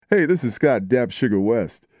Hey, this is Scott Dap Sugar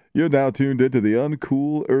West. You're now tuned into the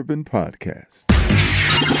Uncool Urban Podcast.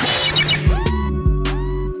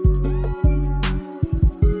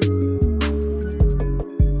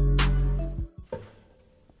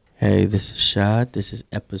 Hey, this is Shad. This is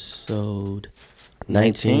episode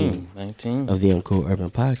 19 of the Uncool Urban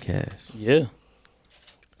Podcast. Yeah.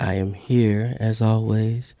 I am here, as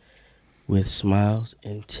always, with Smiles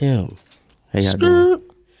and Tim. How y'all doing?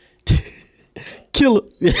 Killer.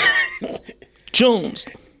 Jones.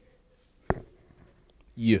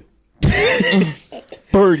 Yeah.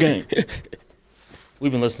 Bird Gang.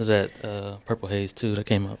 We've been listening to that Purple Haze 2 that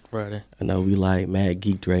came out Friday. I know we like mad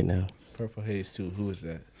geeked right now. Purple Haze 2. Who is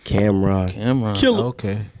that? Cameron. Killer.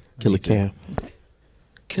 Okay. Killer Cam.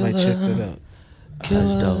 Might check that out.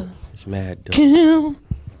 That's dope. It's mad dope. Cam.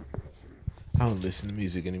 I don't listen to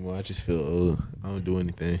music anymore. I just feel old. I don't do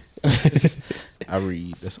anything. I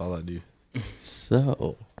read. That's all I do.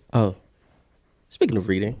 So, speaking of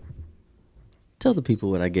reading, tell the people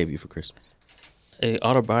what I gave you for Christmas. A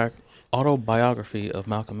autobiography of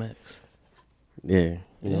Malcolm X. Yeah,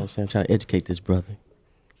 you know what I'm saying? I'm trying to educate this brother.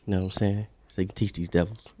 You know what I'm saying? So he can teach these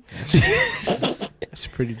devils. That's a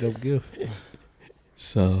pretty dope gift.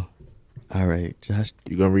 So, all right, Josh.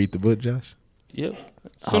 You gonna read the book, Josh? Yep.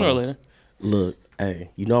 Sooner or later. Look, hey,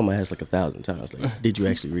 you know I'm gonna ask like 1,000 times. Like, did you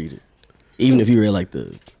actually read it? Even if you read like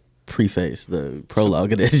the preface, the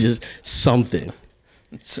prologue, it's just something.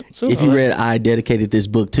 Sooner If you read, I dedicated this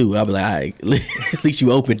book to, I'll be like, all right, at least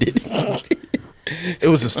you opened it. It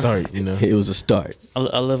was a start, you know. It was a start.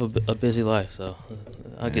 I live a busy life, so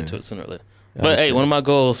I'll get to it sooner or later. But hey, one of my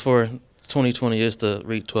goals for 2020 is to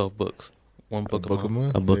read 12 books. One book a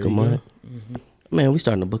month. A book There a you month. Mm-hmm. Man, we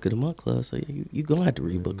starting a book of the month club, so you gonna have to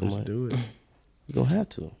read book a Let's month. do it. You gonna have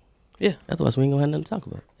to. Yeah. Otherwise, we ain't gonna have nothing to talk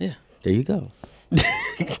about. Yeah. There you go.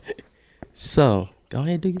 So go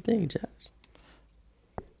ahead and do your thing, Josh.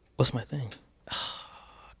 What's my thing?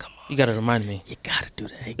 Come on. You got to remind me. You gotta do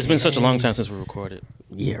that. It's been such a long time since we recorded.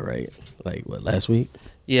 Yeah, right. Like what? Last week?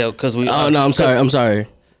 Yeah, because we. Oh no, I'm sorry.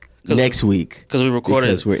 Next week. Because we recorded.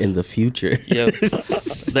 Because we're in the future. Yeah,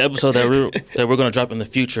 the episode that we're gonna drop in the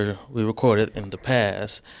future, we recorded in the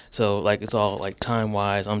past. So like it's all like time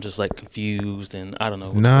wise, I'm just like confused and I don't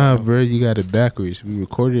know. Nah, bro, you got it backwards. We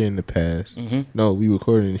recorded in the past. Mm-hmm. No, we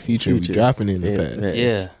recorded in the future. We dropping in the past.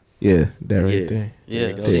 Yeah. Yeah, that right there.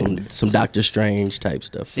 Yeah. Some Doctor Strange type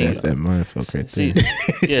stuff. See, That's that mind fuck right See, there.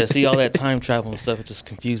 yeah. See all that time travel and stuff. It just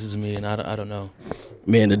confuses me, and I don't know.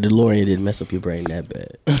 Man, the DeLorean didn't mess up your brain that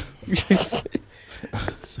bad.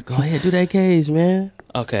 So go ahead, do that case, man.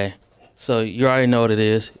 Okay, so you already know what it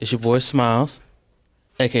is. It's your boy Smiles,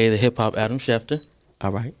 aka the hip hop Adam Schefter,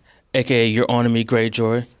 All right. aka your enemy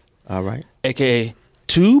Greyjoy, All right. aka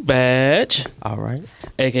Too Badge, All right.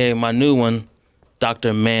 aka my new one,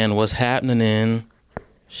 Dr. Man. What's happening in?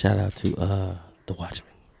 Shout out to The Watchmen.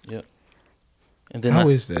 Yep. And then How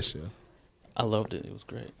is that show? I loved it. It was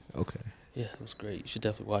great. Okay, Yeah, it was great. You should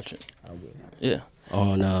definitely watch it. I will. Yeah.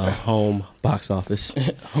 On home box office.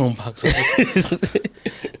 Home box office.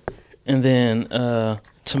 And then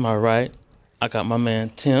to my right, I got my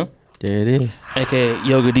man Tim, There it is. aka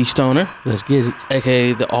Yoga D Stoner, Let's get it.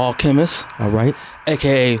 aka the Alchemist, All right.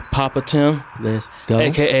 aka Papa Tim, Let's go.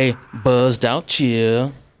 aka Buzzed Out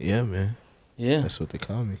Chill. Yeah, man. Yeah. That's what they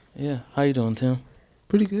call me. Yeah. How you doing, Tim?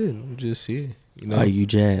 Pretty good. I'm just here. You know, Are you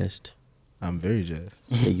jazzed? I'm very jazzed.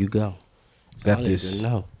 There you go. Got All this you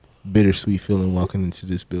know. bittersweet feeling walking into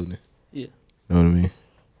this building. Yeah. Know what I mean?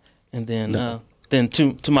 And then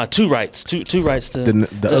to my two rights to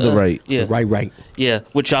The other right. Yeah. Right. Yeah,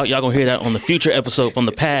 which y'all gonna hear that on the future episode from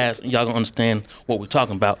the past, and y'all gonna understand what we're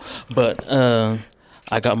talking about. But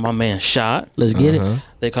I got my man Shot. Let's get it.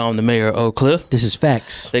 They call him the mayor of Oak Cliff. This is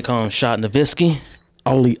facts. They call him Shot Novisky,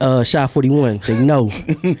 Only Shot 41. They know.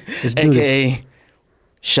 Let's do this. aka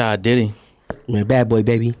Shot Diddy. Man, bad boy,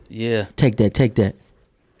 baby. Yeah, Take that.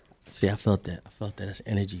 See, I felt that. That's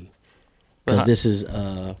energy. Because this is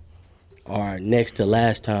our next to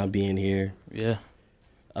last time being here. yeah.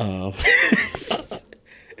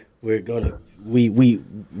 We're not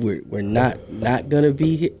gonna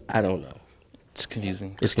be here. I don't know. It's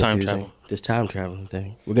confusing. It's time confusing. travel. This time traveling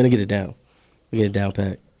thing. We're gonna get it down. We get it down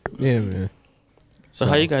pat. Yeah, man. So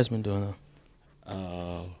how you guys been doing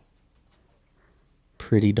though?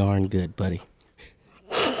 Pretty darn good, buddy.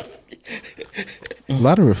 A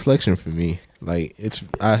lot of reflection for me. Like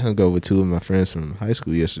I hung out with two of my friends from high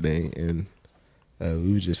school yesterday, and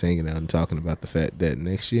we were just hanging out and talking about the fact that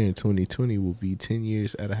next year in 2020 will be 10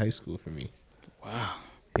 years out of high school for me. Wow.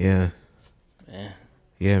 Yeah. Man.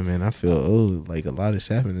 Yeah, man. I feel old. Like a lot has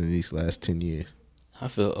happened in these last 10 years. I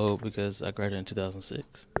feel old because I graduated in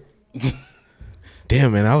 2006.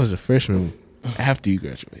 Damn, man, I was a freshman after you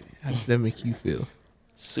graduated. How does that make you feel?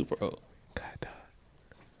 Super old. God, dog.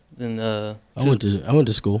 Then I went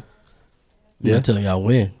to school. I'm Yeah. not telling y'all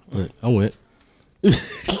when, but I went. that's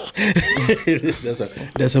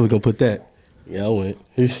how we gonna put that. Yeah, I went.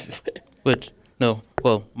 which no,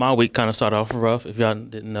 well, my week kind of started off rough. If y'all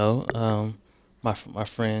didn't know, my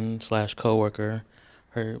friend / coworker,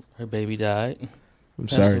 her baby died. I'm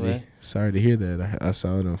Passed sorry. away. Sorry to hear that. I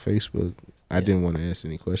saw it on Facebook. I didn't want to ask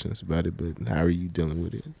any questions about it, but how are you dealing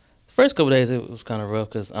with it? The first couple of days it was kind of rough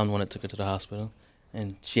because I'm the one that took her to the hospital,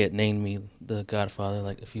 and she had named me the Godfather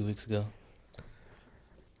like a few weeks ago.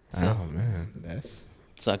 So, Oh man, that's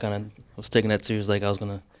so I kind of was taking that serious, like I was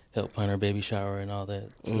gonna help plan her baby shower and all that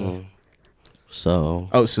stuff. So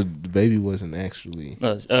so the baby wasn't actually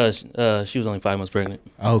She was only 5 months pregnant.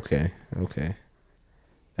 okay.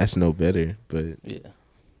 That's no better, but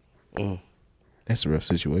Yeah. that's a rough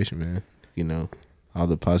situation, man. You know, all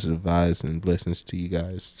the positive vibes and blessings to you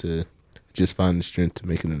guys to just find the strength to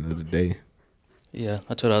make it another day. Yeah,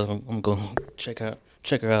 I told her I'm going to check her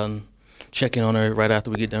out and check in on her right after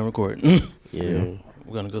we get done recording. yeah.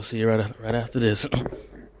 We're going to go see her right after this.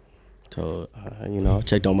 So I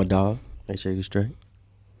checked on my dog, make sure he was straight.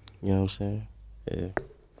 You know what I'm saying? Yeah.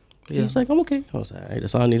 He Yeah. was like, I'm okay. I was like, hey,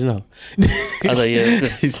 that's all I need to know. I was like, yeah.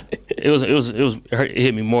 'Cause it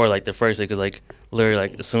hit me more like the first day because like literally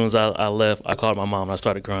like as soon as I left, I called my mom and I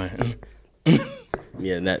started crying.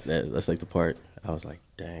 Yeah, and that's like the part I was like,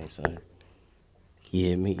 dang, son. He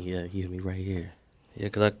hit me. Yeah, he hit me right here. Yeah,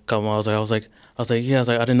 because I called my mom. I was like, I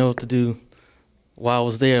didn't know what to do while I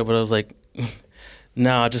was there, but I was like,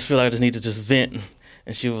 now I just feel like I just need to just vent.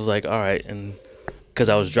 And she was like, all right. And because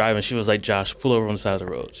I was driving, she was like, Josh, pull over on the side of the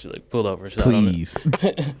road. She's like, pull over. She's Please.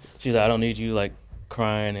 She's like, I don't need you like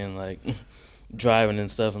crying and like driving and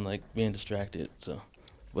stuff and like being distracted. So,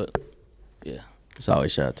 but yeah, It's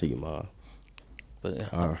always shout out to you, Mom. but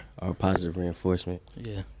yeah, Our positive reinforcement.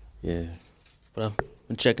 yeah. Yeah. But I've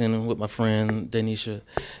been checking in with my friend Danisha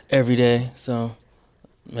every day, so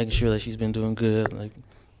making sure that she's been doing good, like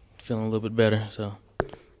feeling a little bit better. So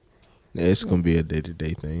Yeah, it's gonna be a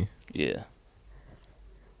day-to-day thing. yeah.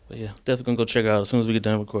 But yeah, definitely gonna go check her out as soon as we get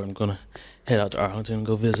done recording. I'm gonna head out to Arlington and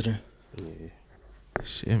go visit her. Yeah.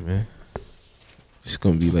 Shit, man. It's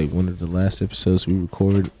gonna be like one of the last episodes we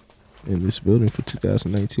record in this building for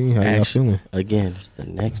 2019. How y'all feeling? Again, it's the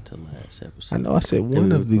next to last episode. I know I said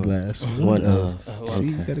one of the last. One of. See,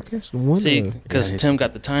 you gotta catch the one See, of. because Yeah, Tim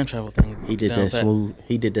got the time travel thing. He did down that pat. smooth.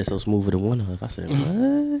 He did that so smooth with a one of. I said, what?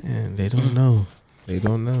 And they don't know. They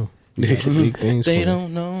don't know. We got big things They planned.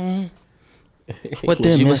 don't know what Was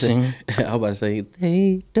they're you missing. I was about to say,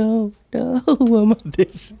 they don't know what I'm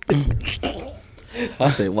missing. I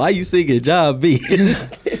said, why you singing John B?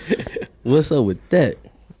 What's up with that?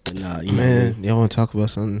 Nah, you know, Man, y'all want to talk about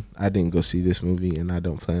something? I didn't go see this movie, and I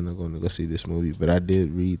don't plan on going to go see this movie. But I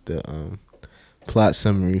did read the plot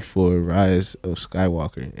summary for Rise of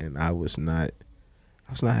Skywalker, and I was not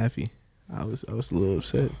happy. I was a little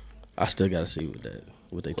upset. I still gotta see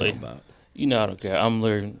what they talking about. You know I don't care. I'm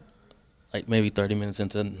learning like maybe 30 minutes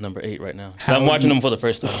into number 8 right now. So How I'm watching you- them for the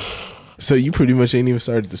first time. So you pretty much ain't even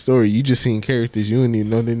started the story. You just seen characters. You don't even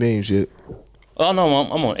know their names yet. Oh no,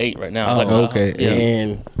 I'm on 8 right now. Oh, okay. Yeah.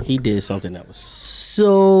 And he did something that was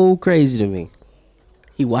so crazy to me.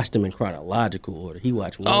 He watched them in chronological order. He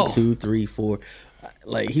watched 1, Oh. 2, 3, 4.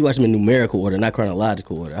 Like he watched them in numerical order, not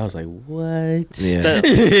chronological order. I was like, what? Yeah.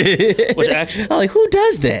 Which actually, I'm like, who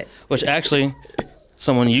does that?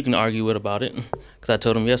 someone you can argue with about it, because I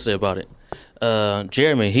told him yesterday about it.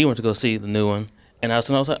 Jeremy, he went to go see the new one, and I was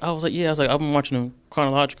like, I've been watching them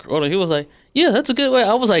chronological order. He was like, yeah, that's a good way.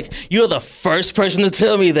 I was like, you're the first person to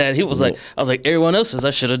tell me that. He was like, I was like, everyone else says I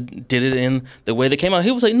should have did it in the way they came out.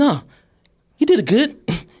 He was like, no, you did it good.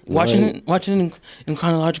 watching it in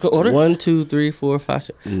chronological order. 1, 2, 3, 4, 5,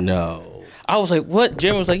 6. No. I was like, what?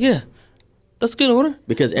 Jeremy was like, yeah, that's good order.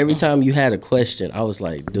 Because every time you had a question, I was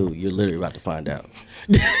like, dude, you're literally about to find out.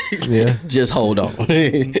 Yeah. Just hold on.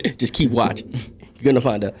 Just keep watching. You're going to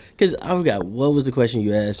find out. Because I forgot, what was the question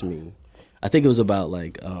you asked me? I think it was about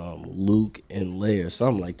like Luke and Leia or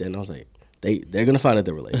something like that. And I was like, they're going to find out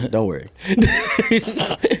they're related. Don't worry.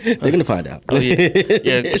 They're going to find out. Oh yeah,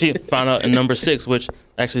 yeah. She found out in number 6, which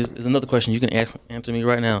actually is another question you can answer me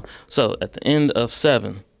right now. So at the end of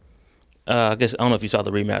 7, I guess I don't know if you saw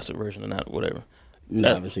the remastered version or not, or whatever. No,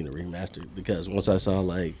 I haven't seen the remastered because once I saw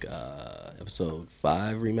like episode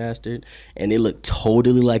 5 remastered and it looked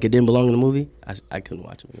totally like it didn't belong in the movie, I couldn't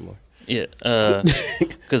watch it anymore. Yeah,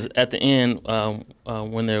 because at the end,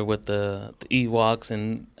 when they're with the Ewoks,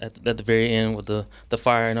 and at the very end with the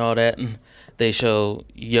fire and all that, and they show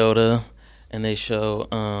Yoda, and they show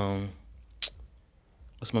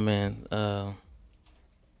what's my man, the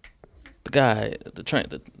guy,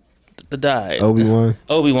 the guy,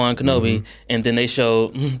 Obi-Wan Kenobi, and then they show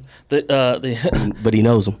the But he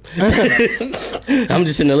knows him. I'm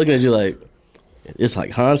just sitting there looking at you like, it's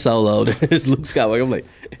like Han Solo. There's Luke Skywalker. I'm like,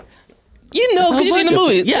 you know, because you seen the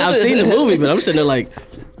movie. Yeah, I've seen the movie, but I'm sitting there like,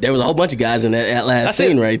 there was a whole bunch of guys in that last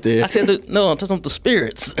scene right there. I said, no, I'm talking about the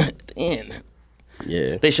spirits at the end.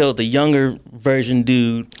 Yeah. They showed the younger version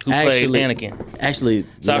dude who played Anakin. Actually,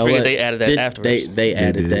 So I figured they added that afterwards. They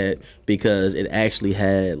added that because it actually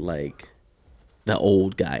had like the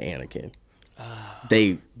old guy Anakin.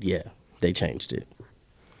 They changed it.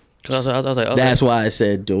 Cause I was like, that's why I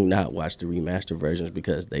said do not watch the remastered versions,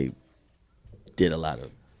 because they did a lot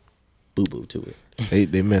of boo boo to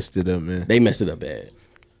it. They messed it up, man. They messed it up bad.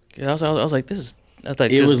 I was like, this is. I was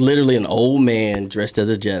like, It was literally an old man dressed as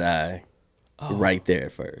a Jedi, right there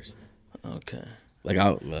at first. Okay. Like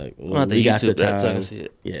when to we got the YouTube that so I time, can see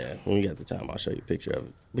it. yeah, when we got the time, I'll show you a picture of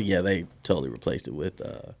it. But yeah, they totally replaced it with.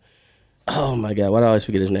 Oh my God, why do I always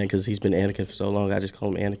forget his name? Because he's been Anakin for so long, I just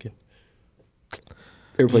call him Anakin.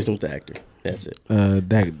 They replaced him with the actor. That's it.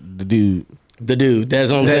 The dude. The dude.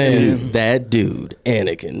 That's what I'm saying. That dude,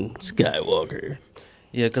 Anakin Skywalker.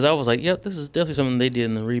 Yeah, because I was like, yep, this is definitely something they did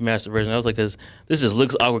in the remastered version. I was like, because this just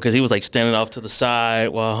looks awkward, because he was like standing off to the side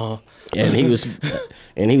while. And he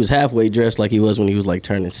was halfway dressed like he was when he was like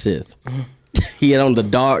turning Sith. He had on the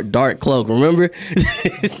dark cloak. Remember?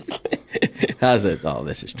 I said, "Oh,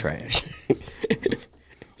 this is trash."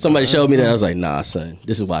 Somebody showed me that. I was like, "Nah, son,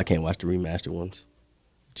 this is why I can't watch the remastered ones.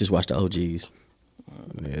 Just watch the OGs."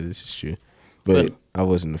 Yeah, this is true. But I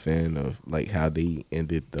wasn't a fan of like how they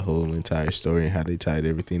ended the whole entire story and how they tied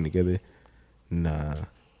everything together. Nah.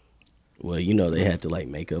 Well, you know they had to like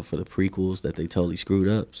make up for the prequels that they totally screwed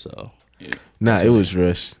up. So Nah, it was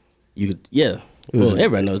rushed. you could, yeah. was-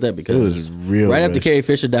 Everybody knows that because it was real right after rushed. Carrie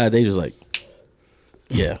Fisher died, they just like,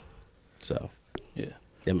 yeah. So Yeah.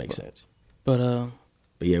 that makes sense. But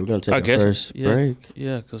But yeah, we're gonna take our our guest, first yeah, break.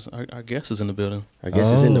 Yeah, because our guest is in the building. Our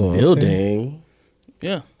guest is in the Oh, okay. building.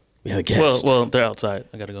 Yeah. We have a guest. Well, they're outside.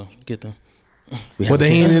 I gotta go get them. we have Well, a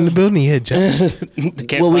they ain't in the building yet, Josh. They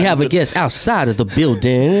can't Well, we find have the a guest outside of the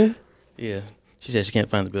building. Yeah. She said she can't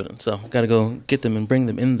find the building, so gotta go get them and bring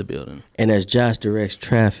them in the building. And as Josh directs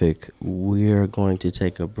traffic, we're going to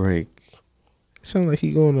take a break. It sounds like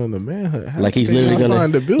he going on a manhunt. How Like he's they literally gonna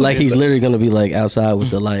find the gonna, building, like he's though? literally gonna be like outside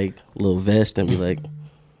with the like little vest and be like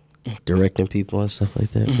directing people and stuff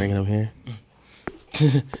like that, bringing them here.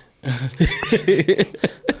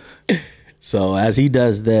 So as he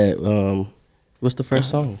does that, what's the first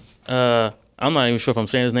song? I'm not even sure if I'm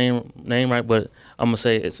saying his name right, but I'm gonna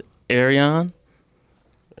say it's Arion.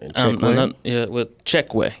 Checkway? With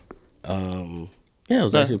Checkway. Yeah, it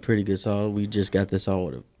was actually a pretty good song. We just got this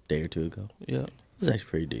song a day or two ago. Yeah, It was actually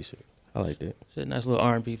pretty decent. I liked it. it's a nice little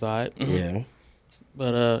R&B vibe. Yeah.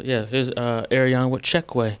 But yeah, here's Arion with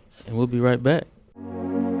Checkway, and we'll be right back.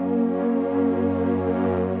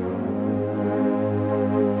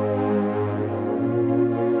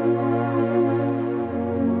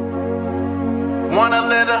 Want a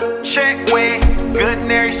little Checkway, good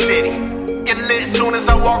in every city. Get lit soon as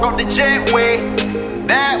I walk off the jetway.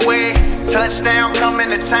 That way, touchdown, come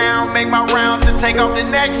into town, make my rounds and take off the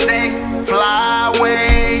next day. Fly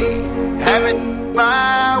away, have it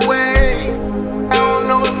my way. I don't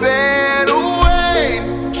know a better way.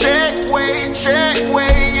 Checkway,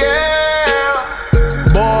 yeah.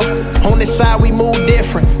 Boy, on this side we move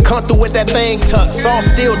different. Come through with that thing tucked, sauce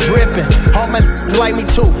still dripping. All my like me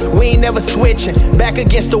too, we ain't never switching. Back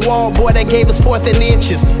against the wall, boy, that gave us 4th and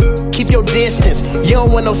inches. Keep your distance, you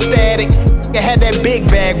don't want no static. I had that big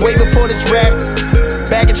bag way before this rap.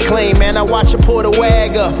 Baggage claim, man, I watch her pull the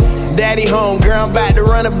wag up. Daddy home, girl, I'm about to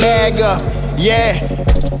run a bag up. Yeah,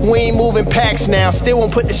 we ain't moving packs now, still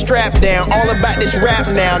won't put the strap down. All about this rap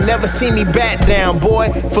now, never see me back down, boy,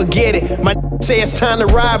 forget it. My say it's time to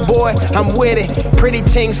ride, boy, I'm with it. Pretty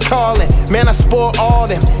things calling, man, I spoiled all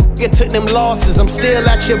them. Nigga took them losses, I'm still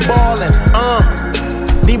out here ballin',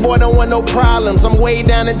 D-boy don't want no problems, I'm way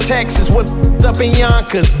down in Texas, what up in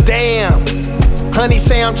Yonkers, damn. Honey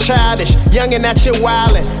say I'm childish, youngin' out here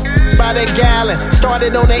wildin'. By the gallon,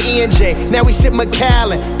 started on the ENJ, now we sit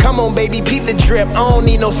McAllen. Come on, baby, peep the drip, I don't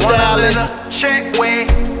need no stylist. Checkway,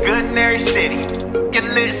 good in every city. Get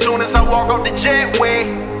lit soon as I walk off the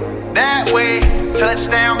jetway. That way,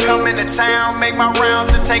 touchdown, come into town, make my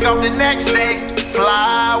rounds and take off the next day.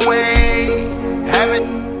 Fly away, have it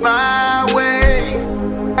my way.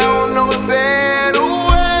 I don't know a better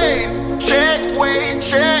way.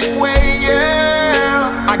 Check way,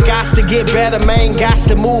 yeah. I got to get better, man, got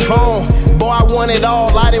to move on. Boy, I want it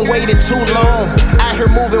all, I done waited too long. Out here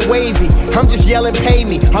moving wavy, I'm just yelling, pay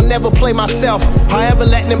me. I'll never play myself, however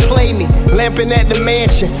let them play me. Lamping at the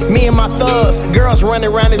mansion, me and my thugs. Girls running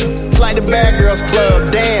around this like the Bad Girls Club.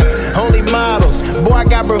 Damn, only models, boy, I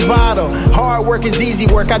got bravado. Hard work is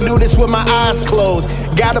easy work, I do this with my eyes closed.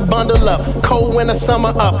 Gotta bundle up, cold winter,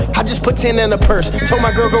 summer up. I just put 10 in the purse, told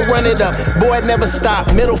my girl go run it up. Boy, it never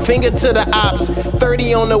stop, middle finger to the ops.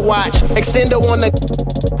 30 on the watch, extendo on the.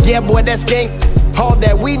 Yeah, boy, that's gang. All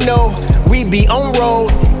that we know, we be on road,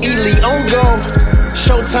 elite on go.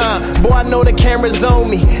 Showtime, boy, I know the camera's on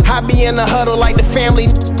me. I be in the huddle like the family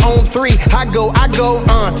on 3. I go,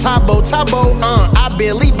 Tabo, I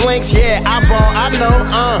barely blinks, yeah, I ball, I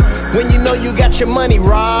know, When you know you got your money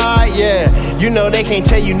right, yeah, you know they can't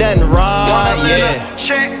tell you nothing right, yeah.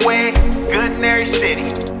 Check way, good in every city.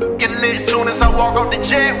 Get lit soon as I walk off the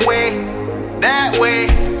jetway. That way,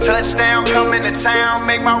 touchdown, come into town,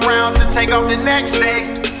 make my rounds and take off the next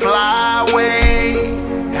day. Fly away,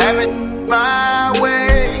 have it my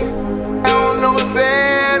way. I don't know a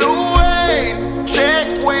better way.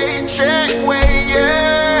 Check way,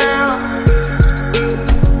 yeah.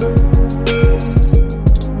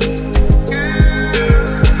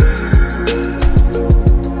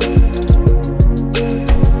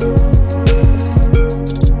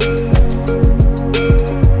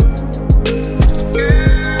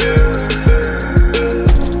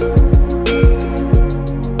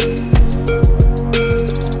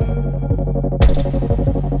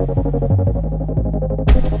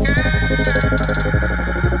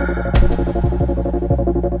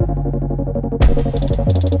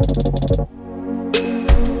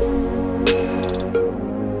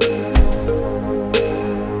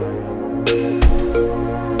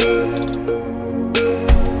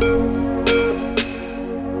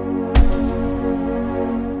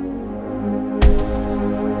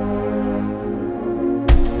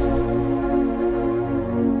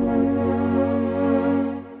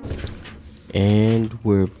 And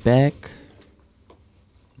we're back.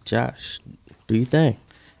 Josh, do you think?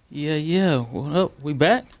 Yeah. What up? We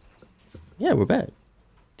back? Yeah, we're back.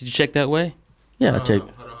 Did you check that way? Yeah, I checked.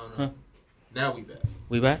 Hold on. Now we back.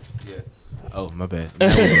 We back? Yeah. Oh, my bad.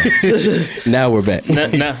 Now we're back.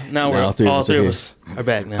 Now we're all three of us are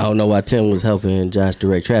back I now. don't know why Tim was helping Josh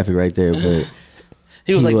direct traffic right there, but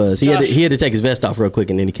He was like, he had to Josh. take his vest off real quick,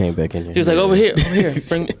 and then he came back in here. He was like, over here.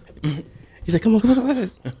 Bring. He's like, come on.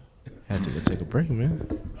 Had to go take a break,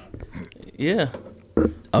 man. Yeah.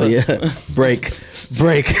 Oh yeah, break,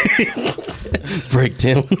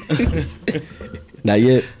 Tim. Not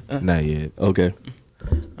yet. Not yet. Okay,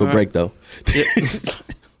 but All break right. though. Yeah.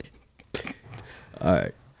 All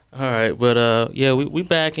right. All right, but yeah, we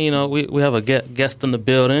back. You know, we have a guest in the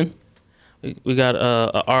building. We got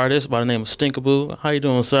an artist by the name of Stinkaboo. How you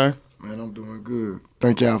doing, sir? Man, I'm doing good.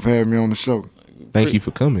 Thank y'all for having me on the show. Thank you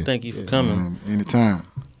for coming. Thank you for coming. Anytime.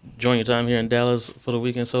 Enjoying your time here in Dallas for the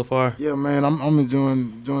weekend so far. Yeah, man, I'm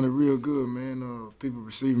enjoying it real good, man. People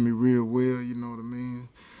receiving me real well, you know what I mean?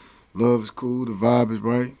 Love is cool, the vibe is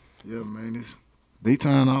right. Yeah, man, it's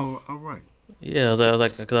daytime all right. Yeah, I was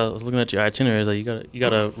like, cause I was looking at your itinerary. Like you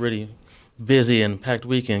got a really busy and packed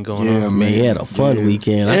weekend going Yeah, on. Man, he had a fun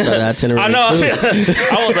weekend. I saw the itinerary. I know. too.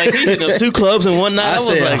 I was like, he hit up 2 clubs in one night. I was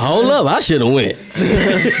said, like, hold up, I should have went.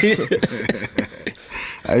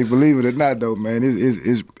 Hey, believe it or not, though, man,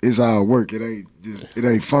 it's all work. It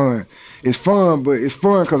ain't fun. It's fun, but it's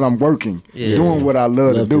fun because I'm working, doing what I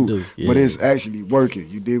love to do. Yeah. But it's actually working.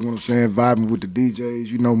 You dig what I'm saying? Vibing with the DJs,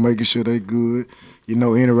 you know, making sure they good, you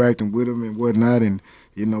know, interacting with them and whatnot, and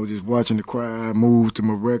you know, just watching the crowd move to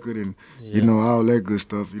my record and you know all that good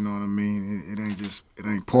stuff. You know what I mean? It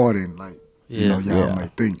ain't partying like you know y'all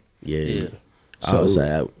might think. Yeah. So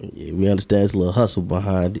we understand it's a little hustle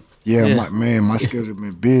behind it. Yeah. My schedule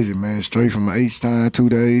been busy, man. Straight from H-Town 2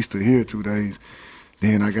 days to here 2 days.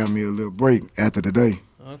 Then I got me a little break after the day.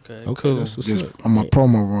 okay, Okay, cool. that's what's Just up. on my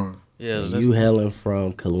promo run. Yeah, And you hailing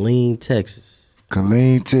from Killeen, Texas.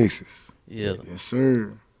 Killeen, Texas. yeah. Yes,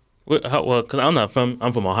 sir. Well, cause I'm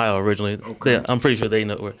from Ohio originally. Okay. I'm pretty sure they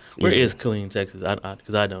know where is Killeen, Texas.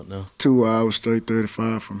 Because I don't know. 2 hours straight,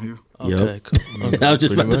 35 from here. Okay, Yep. cool. Okay. I was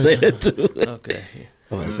just about to say that too. Okay.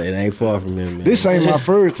 I'm about to say it ain't far from here, man. This ain't my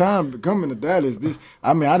first time coming to Dallas.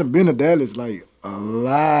 I done been to Dallas like a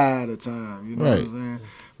lot of time. You know what I'm saying?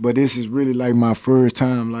 But this is really like my first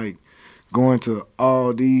time like going to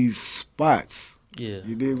all these spots. Yeah.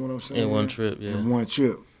 You dig what I'm saying? In one trip, yeah. In one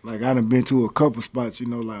trip. Like I done been to a couple spots, you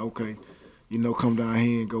know, like okay, come down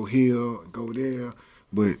here and go here and go there.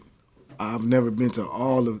 But I've never been to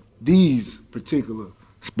all of these particular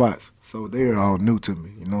spots, so they're all new to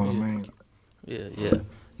me. You know what I mean? Yeah.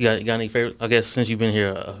 You got any favorite? I guess since you've been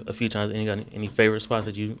here a few times, any favorite spots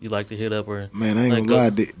that you like to hit up or? Man, I ain't gonna lie.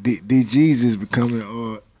 DG's is becoming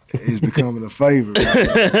a favorite.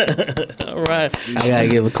 All right. I gotta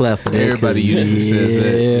give a clap for that. Everybody usually says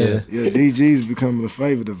that. Yeah, DG's becoming a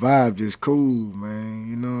favorite. The vibe just cool,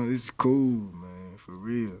 man. It's cool, man, for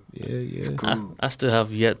real. Yeah. It's cool. I still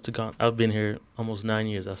have yet to go. I've been here almost 9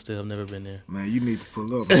 years. I still have never been there. Man, you need to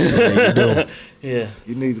pull up. Man. Yeah.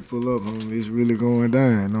 You need to pull up, homie. It's really going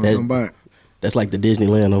down. You know what I'm talking about? That's like the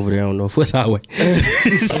Disneyland over there on Northwest Highway.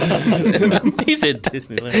 He said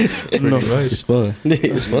Disneyland. No, it's fun.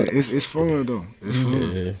 It's fun. It's fun though. It's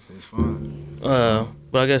fun. Yeah. It's fun.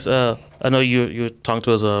 But I guess I know you were talking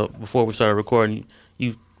to us before we started recording.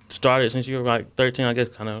 You started since you were like 13. I guess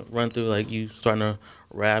kind of run through like you starting to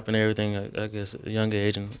rap and everything. I guess at a young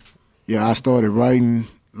age and. Yeah, I started writing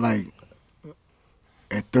like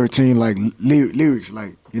at 13, like lyrics,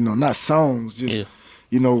 like not songs, just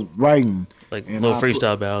writing. Like and little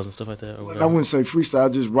freestyle battles and stuff like that. Or I wouldn't say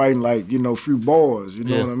freestyle, just writing like few bars. You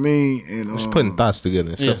know what I mean? And Just putting thoughts together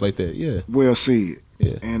and stuff like that. Yeah. Well said.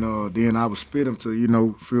 Yeah. And then I would spit them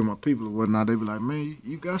to few of my people or whatnot. They be like, man,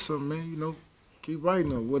 you got something, man. Keep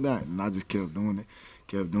writing or whatnot. And I just kept doing it.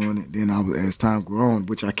 Then as time grew on,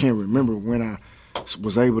 which I can't remember when I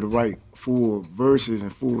was able to write full verses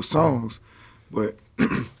and full songs, but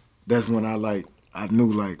that's when I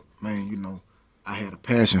knew like, man, I had a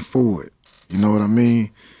passion for it. You know what I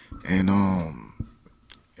mean? And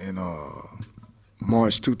in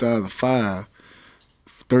March 2005,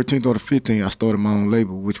 13th or the 15th, I started my own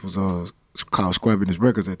label, which was called Square Business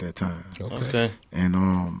Records at that time. Okay. And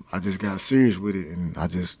I just got serious with it, and I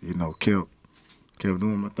just kept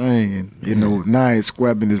doing my thing. And now it's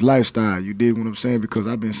Square Business Lifestyle. You dig what I'm saying? Because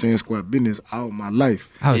I've been saying Square Business all my life.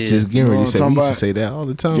 I was just getting ready to say, we used to say that all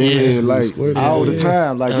the time. Yeah, like all the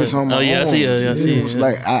time. Like it's on my own. I see it. It's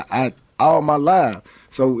like I all my life.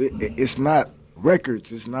 So it's not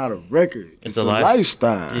records. It's not a record. It's a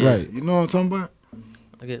lifestyle. Yeah. Right. You know what I'm talking about?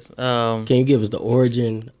 I guess. Can you give us the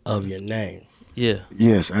origin of your name? Yeah.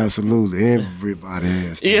 Yes, absolutely. Everybody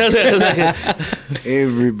has that. Yes.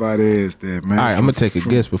 Everybody has that, man. All right, I'm going to take a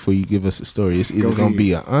guess before you give us a story. It's either going to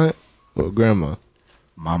be an aunt or a grandma.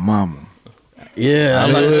 My mama. Yeah,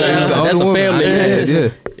 That's a family name.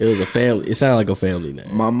 Yeah. It was a family. It sounded like a family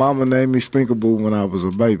name. My mama named me Stinkaboo when I was a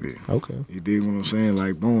baby. Okay. You dig what I'm saying?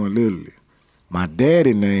 Like born literally. My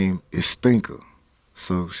daddy name is Stinker.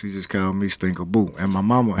 So she just called me Stinkaboo. And my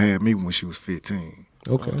mama had me when she was 15.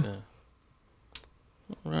 Okay.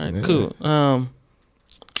 Right. Yeah. Cool.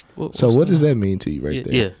 So what does that mean to you right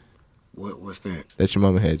there? Yeah. What's that? That your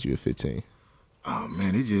mama had you at 15. Oh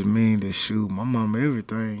man, it just mean that shoot, my mama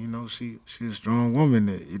everything, she a strong woman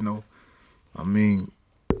that, I mean,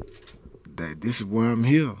 that this is why I'm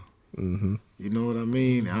here. Mm-hmm. You know what I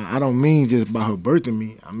mean? I don't mean just by her birthing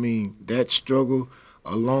me. I mean that struggle,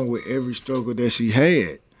 along with every struggle that she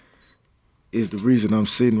had, is the reason I'm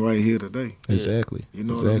sitting right here today. Exactly. You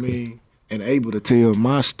know what I mean? And able to tell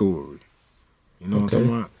my story. You know what I'm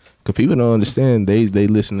talking about? Because people don't understand, they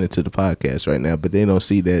listening to the podcast right now, but they don't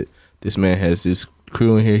see that this man has this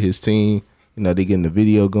crew in here, his team. They getting the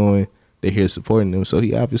video going. They're here supporting them, so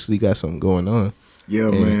he obviously got something going on. Yeah,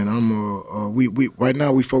 man. I'm we right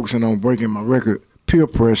now we focusing on breaking my record, Peer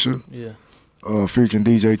Pressure. Yeah. Featuring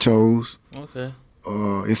DJ Chose. Okay.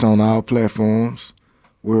 It's on all platforms.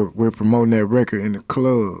 We're promoting that record in the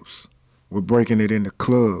clubs. We're breaking it in the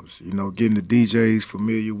clubs, getting the DJs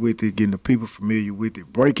familiar with it, getting the people familiar with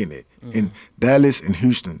it, breaking it. In Dallas and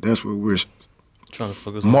Houston, that's where we're Trying to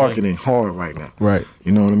focus marketing hard right now. Right.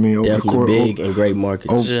 You know what I mean? Definitely big and great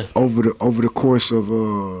markets. Over the course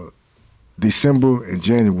of December and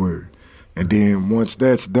January. And then once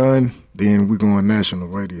that's done, then we're going national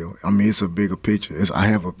radio. I mean, it's a bigger picture. I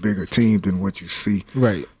have a bigger team than what you see.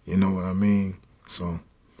 Right. You know what I mean? So.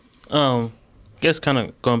 Guess kind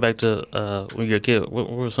of going back to when you were a kid,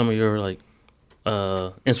 what were some of your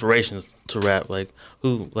inspirations to rap? Like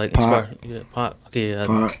who inspired? Yeah, Pac. Okay,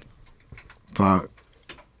 yeah. Pac,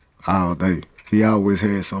 all day. He always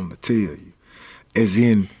had something to tell you, as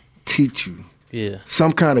in teach you. Yeah.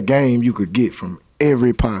 Some kind of game you could get from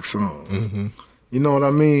every Pac song. Mm-hmm. You know what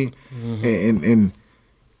I mean? Mm-hmm. And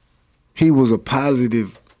he was a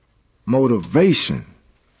positive motivation.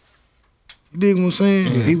 You dig what I'm saying?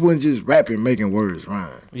 Mm-hmm. He wasn't just rapping, making words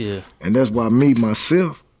rhyme. Yeah. And that's why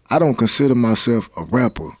myself, I don't consider myself a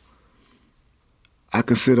rapper. I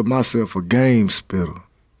consider myself a game spitter.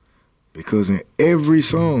 Because in every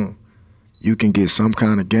song, you can get some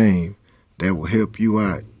kind of game that will help you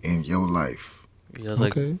out in your life. Yeah, I was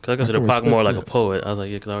like, Okay. cause I consider I can Pac more respect like a that. poet. I was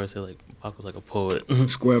like, yeah, cause I always say like Pac was like a poet.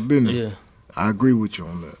 Square business. Yeah. I agree with you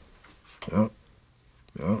on that. Yep.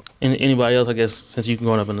 Yep. And anybody else, I guess, since you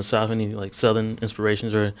growing up in the South, any like Southern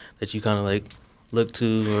inspirations or that you kind of like look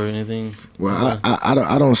to or anything? Well,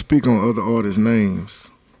 I don't speak on other artists' names.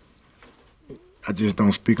 I just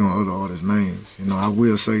don't speak on other artists' names. You know, I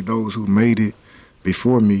will say those who made it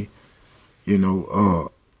before me, you know,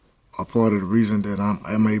 are part of the reason that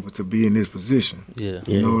I'm able to be in this position. Yeah.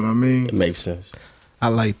 You know what I mean? It makes sense. I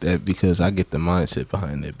like that because I get the mindset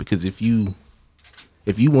behind it. Because if you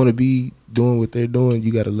want to be doing what they're doing,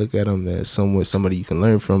 you got to look at them as somebody you can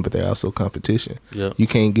learn from, but they're also competition. Yep. You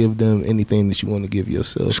can't give them anything that you want to give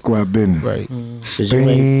yourself. Squad business. Right.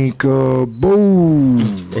 Stinkaboo.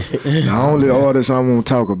 The only artist I won't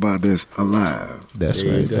talk about that's alive. That's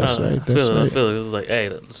There you right. go. That's I right. That's feel it. I right. feel it. It was like, hey,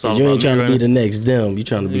 it's all Cause you ain't about trying me to be running. the next them. You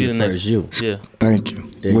trying to be the next. first you. Yeah. Thank you.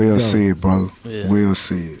 There you Well go. said, brother. Yeah. Well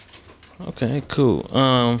said. Okay, cool.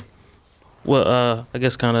 Well, I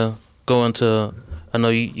guess kind of going to, I know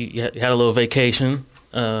you had a little vacation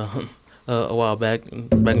a while back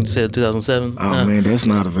you said 2007. Oh man, that's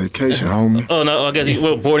not a vacation, homie. Oh no, I guess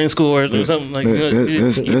boarding school or something like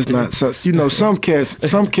that. That's not so. You know, some cats,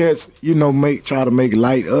 you know, try to make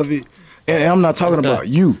light of it. And I'm not talking about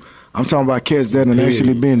you. I'm talking about cats that have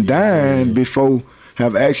actually been dying before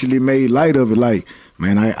have actually made light of it. Like,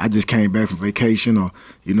 man, I just came back from vacation, or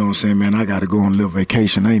you know what I'm saying, man, I got to go on a little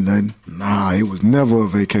vacation. Ain't nothing. Nah, it was never a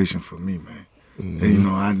vacation for me, man. And, you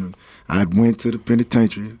know, I went to the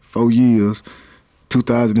penitentiary 4 years,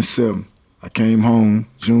 2007. I came home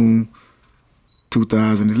June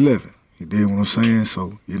 2011. You dig what I'm saying?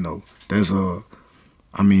 So, you know, that's I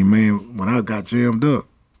mean, man, when I got jammed up,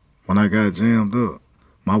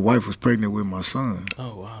 my wife was pregnant with my son.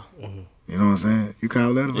 Oh wow. You know what I'm saying? You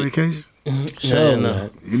call that a vacation? Sure no.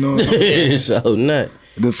 not. You know what I'm saying? So not.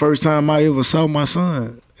 The first time I ever saw my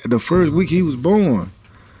son, the first week he was born,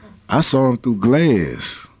 I saw him through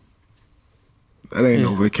glass. That ain't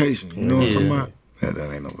no vacation. You know what I'm talking about?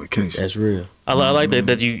 That ain't no vacation. That's real. I like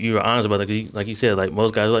that you were honest about that. Like you said, like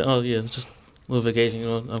most guys are like, oh yeah, it's just a little vacation. You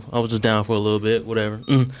know, I was just down for a little bit, whatever.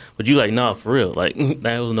 But you like, nah, for real. Like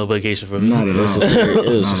that was no vacation for me. Not at all. It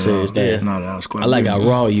was a Not serious at all. thing. Not at all. Squad I like how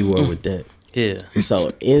business. raw you were with that. Yeah. So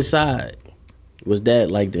inside, was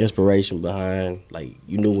that like the inspiration behind, like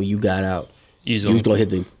you knew when you got out, you was gonna hit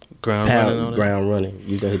the ground running. and all that. ground running.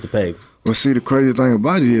 You was gonna hit the pavement. Well, see, the crazy thing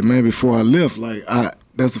about it is, man, before I left, like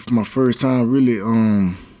that's my first time really.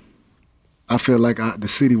 I felt like the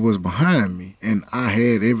city was behind me, and I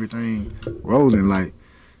had everything rolling. Like,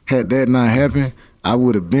 had that not happened, I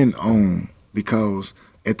would have been on, because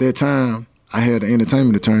at that time I had an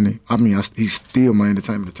entertainment attorney. I mean, he's still my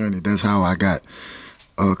entertainment attorney. That's how I got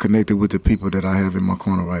connected with the people that I have in my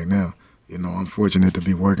corner right now. You know, I'm fortunate to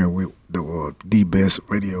be working with the best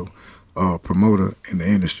radio promoter in the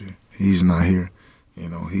industry. He's not here. You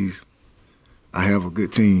know, I have a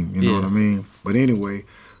good team, you know what I mean? But anyway,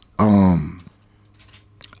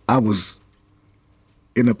 I was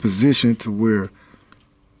in a position to where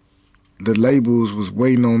the labels was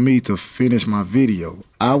waiting on me to finish my video.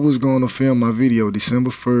 I was going to film my video December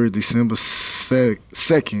 1st, December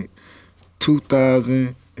 2nd,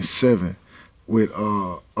 2007 with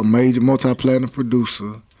a major multi-platinum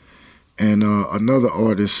producer and another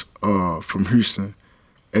artist from Houston.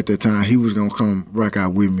 At that time, he was gonna come rock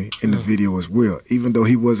out with me in the video as well. Even though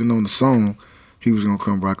he wasn't on the song, he was gonna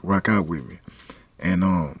come rock out with me. And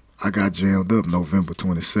I got jammed up November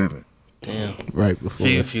 27th. Damn. Right before.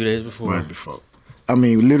 A few days before. Right before. I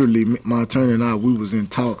mean, literally, my attorney and I, we was in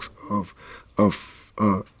talks of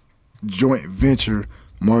joint venture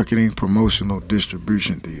marketing promotional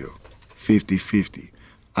distribution deal, 50-50.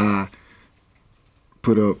 I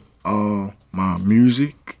put up all my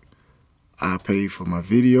music. I paid for my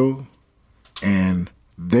video, and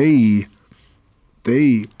they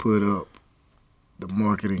put up the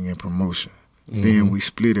marketing and promotion. Then we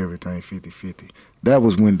split everything 50-50. That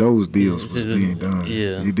was when those deals was being done.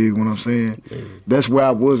 Yeah. You dig what I'm saying? That's where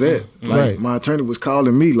I was at. Like, Right. my attorney was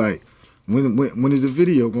calling me like, when is the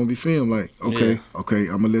video gonna be filmed? Like, okay, I'm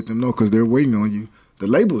gonna let them know, because they're waiting on you. The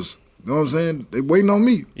labels, you know what I'm saying? They waiting on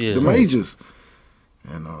me. Yeah. The majors.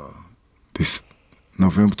 And this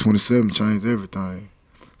November 27th changed everything.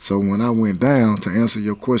 So when I went down, to answer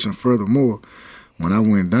your question furthermore, when I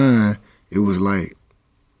went down, it was like,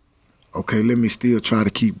 okay, let me still try to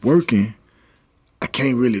keep working. I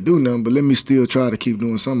can't really do nothing, but let me still try to keep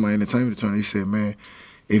doing something. My entertainment attorney, he said, man,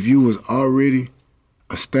 if you was already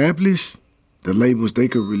established, the labels, they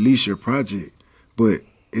could release your project, but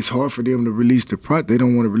it's hard for them to release the project. They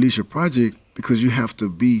don't want to release your project because you have to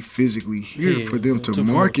be physically here for them to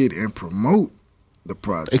market and promote the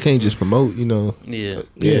project. They can't just promote, Yeah.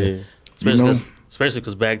 Yeah. Especially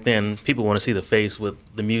because back then people want to see the face with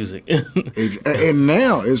the music. And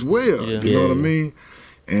now as well, you know what I mean?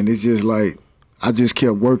 And it's just like I just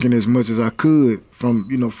kept working as much as I could from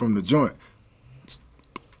the joint.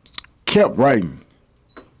 Kept writing,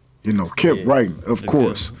 kept writing, of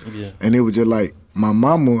course. Yeah. And it was just like my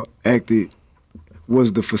mama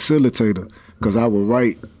was the facilitator because I would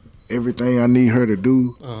write everything I need her to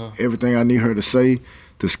do, everything I need her to say,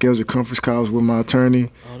 to schedule conference calls with my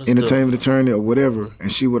attorney, entertainment attorney, or whatever,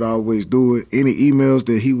 and she would always do it. Any emails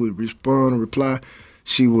that he would respond or reply,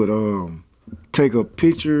 she would take a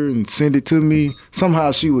picture and send it to me.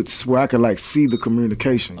 Somehow she would, where I could like see the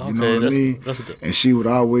communication, you know what I mean? And she would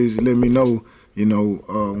always let me know,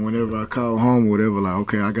 whenever I call home or whatever, like,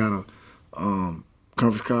 okay, I got a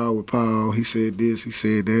conference call with Paul, he said this, he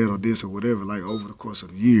said that, or this, or whatever, like over the course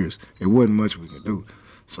of the years. It wasn't much we could do.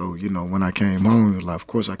 So, when I came home, it was like, of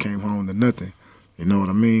course I came home to nothing, you know what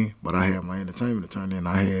I mean? But I had my entertainment attorney, and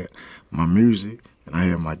I had my music, and I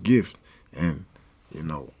had my gift. And,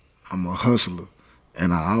 I'm a hustler,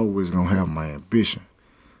 and I always gonna have my ambition.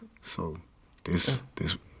 So that's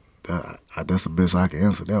the best I can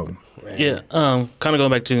answer that one. Yeah, kind of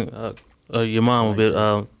going back to your mom a bit,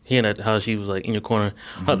 hearing that how she was like in your corner.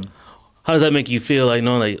 How does that make you feel, like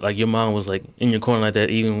knowing like your mom was like in your corner like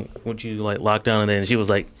that, even when you like locked down and she was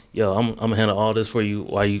like, "Yo, I'm gonna handle all this for you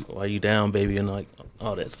while you down, baby," and like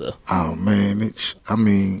all that stuff. Oh man, like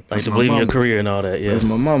to believe in your career and all that. Yeah, that's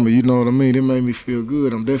my mama. You know what I mean? It made me feel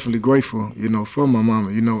good. I'm definitely grateful, for my mama.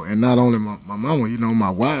 And not only my mama, my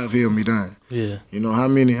wife held me down. Yeah. How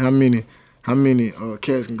many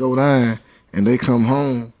cats can go down and they come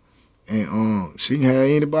home and she can have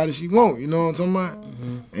anybody she want, you know what I'm talking about?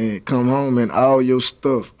 And come home and all your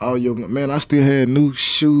stuff, man, I still had new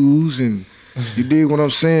shoes and you dig what I'm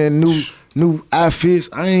saying? New outfits.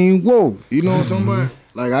 I ain't whoa, you know what I'm talking about?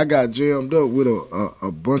 Like I got jammed up with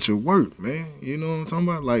a bunch of work, man. You know what I'm talking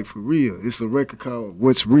about? Like for real. It's a record called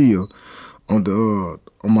What's Real on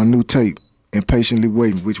my new tape, Impatiently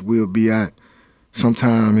Waiting, which will be out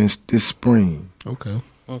sometime in this spring. Okay.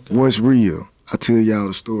 What's Real? I tell y'all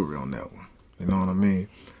the story on that one. You know what I mean?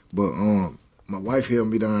 But my wife held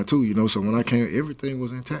me down too, so when I came, everything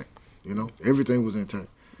was intact. Everything was intact.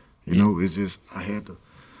 It's just I had to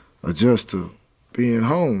adjust to being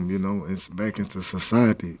home, and back into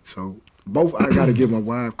society. So both, I got to give my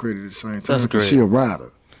wife credit at the same time. That's great. She a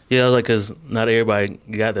rider. Yeah, like, because not everybody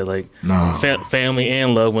got that. Like, family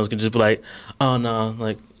and loved ones can just be like, oh, no,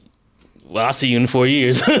 like, well, I'll see you in 4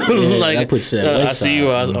 years. Like, I put you at I see you,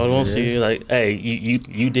 I won't see you. Like, hey,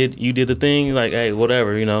 you did the thing. Like, hey,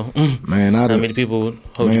 whatever, Man, how many people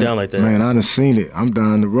hold you down like that? Man, I done seen it. I'm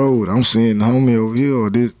down the road. I'm seeing the homie over here or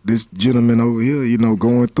this gentleman over here,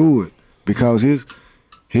 going through it. Because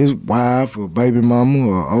his wife or baby mama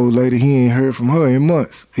or old lady, he ain't heard from her in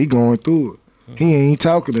months. He going through it. He ain't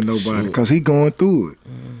talking to nobody because he going through it.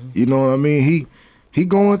 You know what I mean? He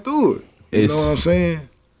going through it. You know what I'm saying?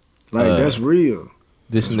 Like, that's real.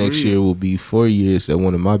 This next year will be 4 years that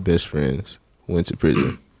one of my best friends went to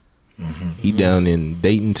prison. He down in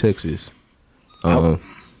Dayton, Texas.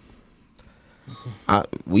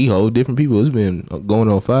 We whole different people. It's been going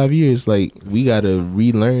on 5 years. Like, we got to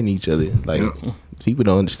relearn each other. Like, people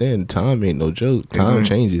don't understand. Time ain't no joke. Time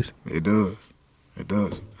changes. It does.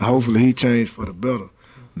 Hopefully he changed for the better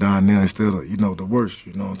down there instead of, the worst.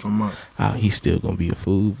 You know what I'm talking about? He's still going to be a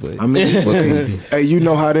fool, but I mean, what can you do? Hey, you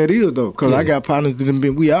know how that is, though. Because I got partners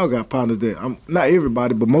we all got partners that, not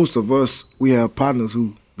everybody, but most of us, we have partners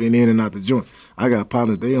who been in and out the joint. I got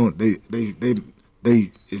partners, they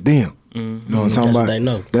it's them. You know what I'm talking about? They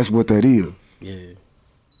know. That's what that is. Yeah.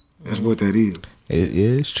 That's what that is.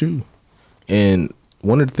 It's true. And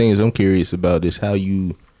one of the things I'm curious about is how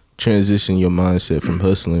you transition your mindset from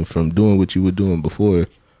hustling, from doing what you were doing before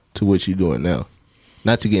to what you're doing now.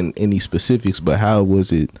 Not to get in any specifics, but how was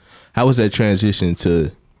that transition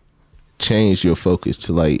to change your focus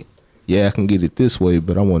to like, yeah, I can get it this way,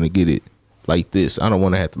 but I want to get it like this. I don't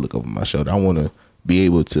want to have to look over my shoulder. I want to be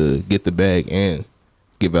able to get the bag and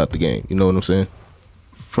give out the game. You know what I'm saying?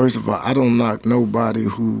 First of all, I don't knock nobody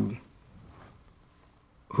who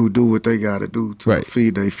do what they got to do to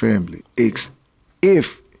feed their family. If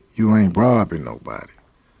you ain't robbing nobody,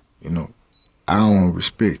 I don't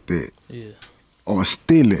respect that. Yeah. Or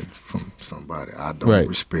stealing from somebody, I don't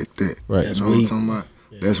respect that. Right. You know what I'm talking about?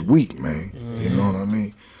 Yeah. That's weak, man. You know what I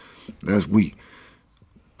mean? That's weak.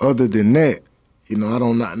 Other than that, I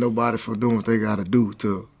don't knock nobody for doing what they got to do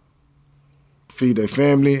to feed their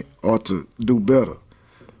family or to do better.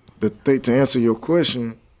 To answer your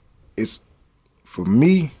question, for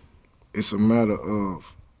me, it's a matter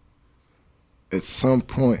of at some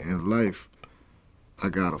point in life, I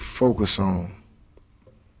gotta focus on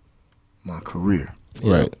my career.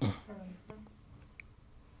 Right.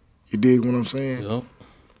 You dig what I'm saying? Yep.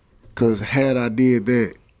 Cause had I did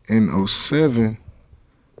that in 2007,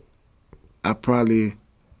 I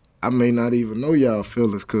may not even know y'all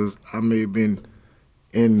fellas, cause I may have been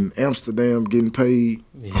in Amsterdam getting paid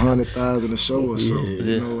 $100,000 a show or so.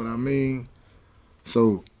 You know what I mean?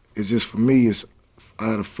 So it's just for me, I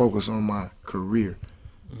had to focus on my career.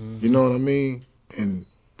 You know what I mean? And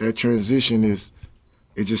that transition it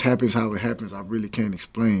just happens how it happens. I really can't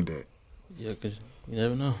explain that. Yeah, because you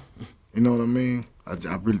never know. You know what I mean? I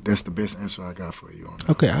really, that's the best answer I got for you on that.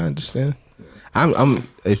 Okay, I understand. I'm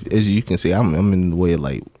as you can see, I'm in the way of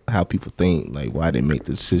like how people think, like why they make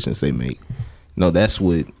the decisions they make. No, that's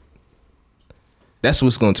what's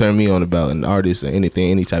gonna turn me on about an artist or any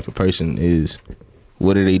type of person is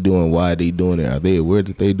what are they doing, why are they doing it, are they aware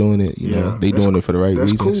that they doing it, you know, they doing it for the right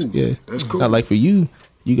reasons. Cool. Yeah, that's cool. Now, like for you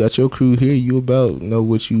got your crew here, you about know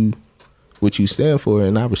what you stand for,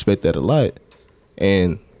 and I respect that a lot.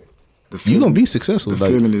 And you gonna be successful. The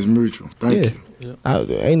feeling is mutual. Thank you.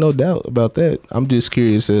 Ain't no doubt about that. I'm just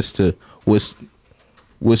curious as to what's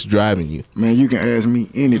driving you. Man, you can ask me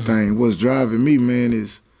anything. What's driving me, man,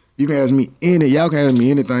 is you can ask me y'all can ask me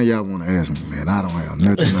anything y'all want to ask me, man. I don't have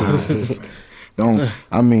nothing to hide, man.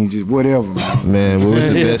 I mean, just whatever, man. Man, what was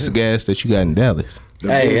the best gas that you got in Dallas?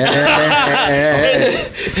 Hey.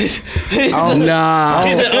 Nah.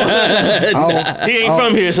 He ain't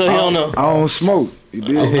from here, so he don't know. I don't smoke. You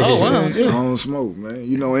did. Oh, wow. I don't smoke, man.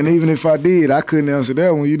 You know, and even if I did, I couldn't answer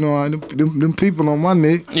that one. You know, them people on my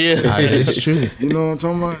neck. Yeah. That's true. You know what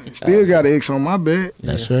I'm talking about? Still got an X on my back.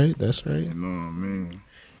 That's right. You know what I mean?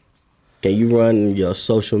 Can you run your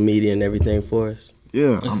social media and everything for us?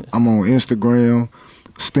 Yeah, I'm on Instagram,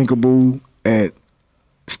 Stinkaboo at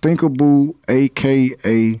Stinkaboo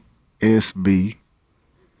AKASB,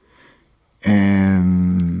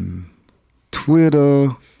 and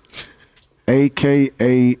Twitter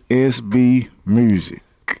AKASB Music.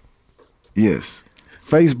 Yes,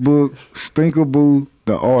 Facebook Stinkaboo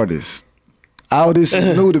the artist. All this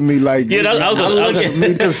is new to me. Like,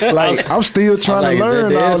 I'm still trying to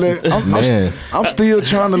learn all that. I'm still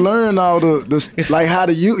trying to learn all the like how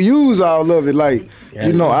to use all of it. Like,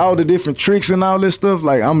 you know, all the different tricks and all this stuff.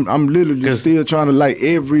 Like, I'm literally still trying to, like,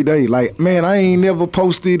 every day. Like, man, I ain't never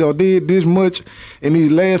posted or did this much in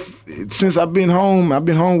these since I've been home. I've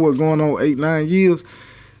been home, going on 8-9 years.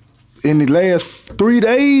 In the last 3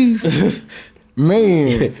 daase.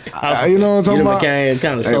 Man, you know what I'm talking about? You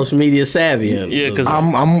kind of social media savvy. Yeah, because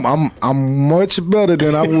I'm much better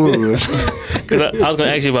than I was. Because I was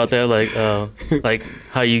gonna ask you about that, like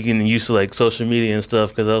how you getting used to like social media and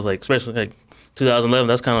stuff. Because I was like, especially like 2011,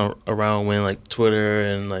 that's kind of around when like Twitter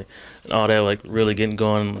and like all that like really getting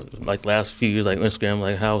going. Like last few years, like Instagram,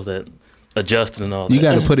 like how was that adjusted and all that? You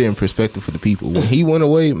got to put it in perspective for the people. When he went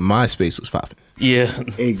away, MySpace was popping. Yeah,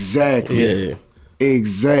 exactly. Yeah.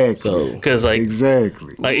 Exactly. So, because like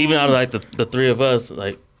exactly, like even out of like the three of us,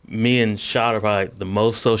 like me and Shot are probably like the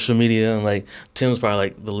most social media, and like Tim's probably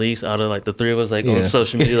like the least out of like the three of us like on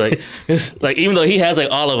social media. Like it's like even though he has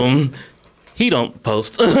like all of them, he don't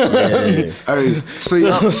post. Hey, see,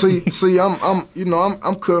 I'm you know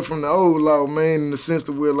I'm cut from the old law, man, in the sense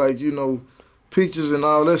that we're like, you know, pictures and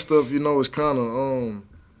all that stuff, you know, it's kind of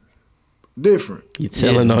different. You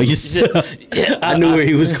telling on yourself. I knew where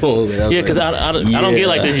he was going with. Yeah, because I don't get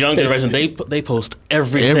like this young generation. They post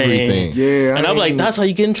everything. Yeah, and I'm like, that's how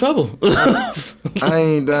you get in trouble. I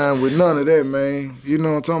ain't down with none of that, man. You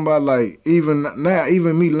know what I'm talking about? Like, even now,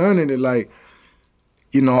 even me learning it, like,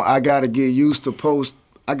 you know, I gotta get used to post.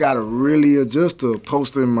 I gotta really adjust to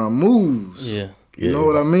posting my moves. Yeah. You know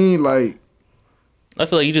what I mean? Like, I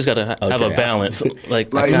feel like you just gotta have a balance.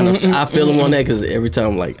 Like I feel him on that because every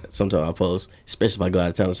time, like, sometimes I post, especially if I go out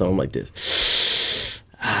of town or something like this.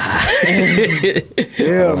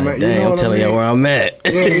 Yeah, like, man. Dang, you know I'm telling you where I'm at.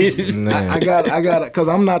 I got because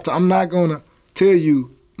I'm not gonna tell you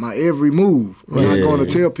my every move. I'm not gonna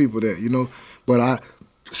tell people that, you know. But I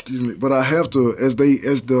have to, as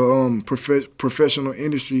the professional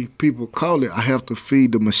industry people call it, I have to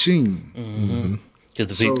feed the machine. Mm-hmm.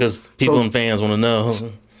 Because people and fans want to know.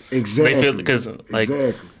 Exactly. They feel because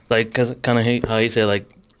because kind of how he said like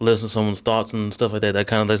listen to someone's thoughts and stuff like that. That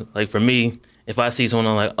kind of like for me, if I see someone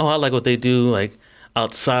I'm like, oh, I like what they do, like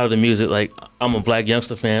outside of the music, like I'm a Black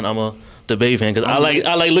Youngster fan, I'm a DaBaby fan because I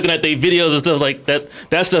like looking at their videos and stuff like that.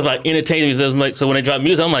 That stuff like entertains me. So when they drop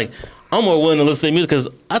music, I'm like, I'm more willing to listen to their music because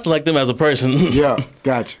I just like them as a person. Yeah,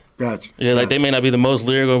 gotcha. Yeah, like they may not be the most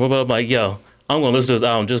lyrical, but I'm like, yo, I'm gonna listen to this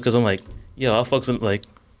album just because I'm like, yo, I fucks with like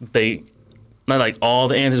they, not like all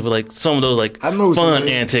the antics, but like some of those like fun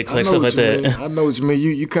antics, like stuff like that. I know what you mean.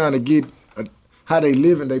 You kind of get how they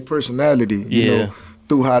live in their personality, you know,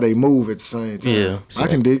 through how they move at the same time. Yeah, I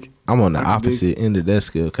can dig it. I'm on the opposite end of that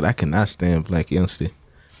scale because I cannot stand Black Youngster.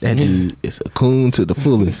 That dude is a coon to the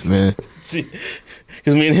fullest, man.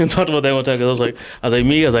 Because me and him talked about that one time. Cause I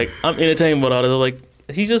was like, I'm entertained by all this. I was like,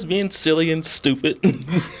 he's just being silly and stupid.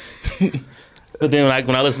 But then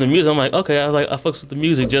when I listen to music, I'm like, okay, I fucks with the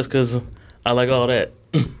music just because I like all that.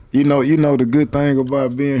 You know the good thing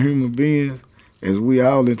about being human beings is we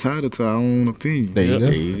all entitled to our own opinion. There you go.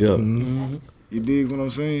 There you go. Mm-hmm. You dig what I'm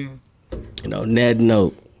saying? You know, on that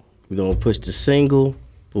note, we're gonna push the single,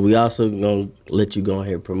 but we also gonna let you go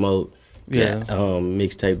ahead and promote that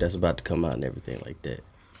mixtape that's about to come out and everything like that.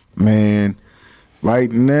 Man, right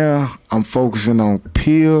now I'm focusing on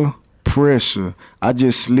Peer Pressure. I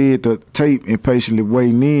just slid the tape and patiently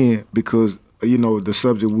waiting in because you know the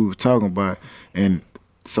subject we were talking about, and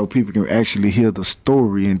so people can actually hear the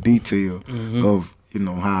story in detail of you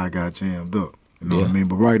know how I got jammed up. You know what I mean?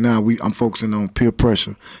 But right now I'm focusing on Peer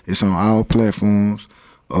Pressure. It's on all platforms.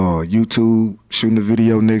 YouTube, shooting the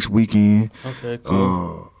video next weekend. Okay,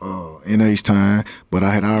 cool. In H-Time, but I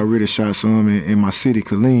had already shot some in my city,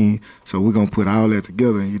 Killeen. So we're gonna put all that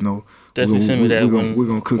together, and you know, definitely send me that. We're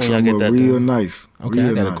gonna cook something up real nice. Okay,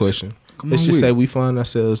 real I got nice. a question. Let's just say we find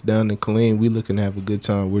ourselves down in Killeen. We looking to have a good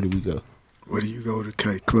time. Where do we go? Where do you go to?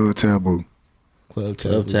 Club Taboo. Club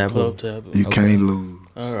Taboo. Club Taboo. You can't lose.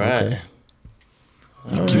 All right.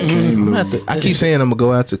 Okay. You can't lose. I keep saying I'm gonna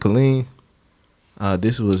go out to Killeen.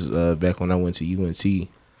 This was back when I went to UNT.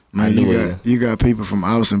 Man, you got people from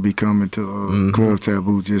Austin be coming to Club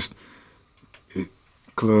Taboo.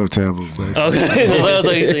 Club Taboo. Man. Okay, so I was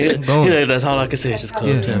like, that's all I can say. It's just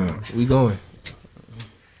Club Taboo. We going.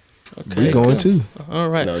 Okay, We going too. All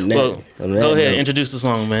right. No, Well, go ahead, introduce the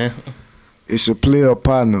song, man. It's your player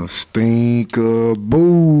partner, Stinkaboo.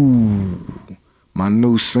 My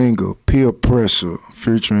new single, Peer Pressure,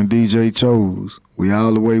 featuring DJ Chose. We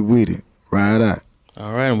all the way with it. Ride out.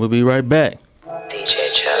 All right, and we'll be right back.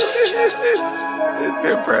 DJ Chose.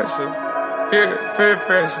 Peer pressure. Peer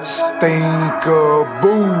pressure. Stinkaboo.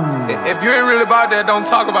 If you ain't really about that, don't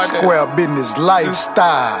talk about that. Square business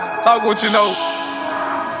lifestyle. Talk what you know.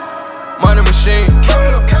 Money machine.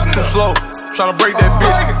 Too slow. Tryna break that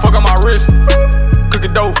bitch. Fuck on my wrist.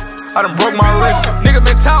 Cooking dope. I done broke my wrist. Nigga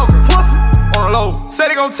been talking. On the low. Say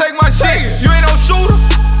they gon' take my shit. You ain't no shooter.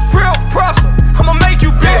 Real pressure. I'ma make you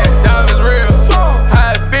bitch. Diamonds real.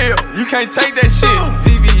 How it feel. You can't take that shit.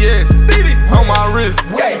 VVS. On my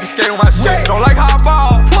wrist. Niggas skate on my shit. Don't like how I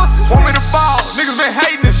ball. Want me to fall. Niggas been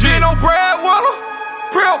hating this shit. You ain't no Brad Winner.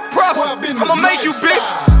 Real pressure. I'ma make you bitch.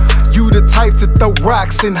 You the type to throw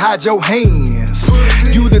rocks and hide your hands.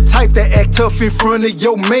 You the type that act tough in front of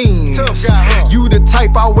your mans. You the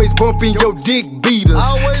type always bumping your dick beaters.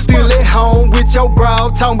 Still at home with your bro,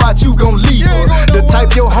 talking about you gon' leave her. The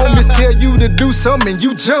type your homies tell you to do something,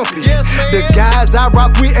 you jumping. The guys I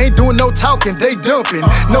rock with ain't doing no talking, they dumping.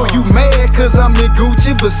 No, you mad cause I'm in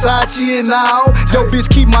Gucci, Versace and all. Yo, bitch,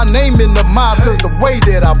 keep my name in the mob cause the way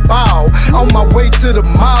that I bow. On my way to the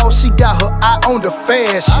mall, she got her eye on the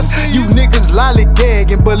fashion. You niggas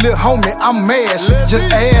lollygagging, but lil' homie, I'm mashing.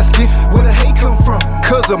 Just asking, where the hate come from?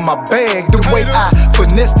 Cause of my bag, the way I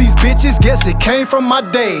finesse these bitches, guess it came from my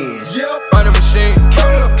dad. Money machine.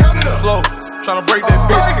 Slow. Tryna break that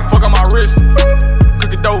bitch. Fuck on my wrist.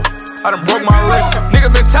 Cooking dope. I done broke my wrist.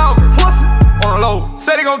 Nigga been talking. On the low.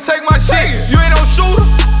 Say they gon' take my shit. You ain't no shooter.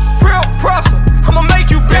 Real pressure. I'ma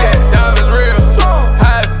make you bitch. Diamonds real.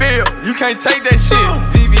 How it feel. You can't take that shit.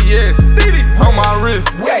 VVS. On my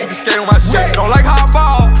wrist. Niggas skate on my shit. Don't like how I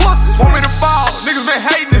ball. Want me to fall. Niggas been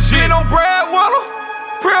hating this shit. You ain't no Brad Winner.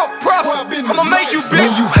 Real pressure. I'ma make you bitch.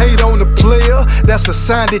 When you hate on a player, that's a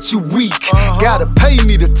sign that you weak. Gotta pay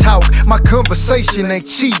me to talk. My conversation ain't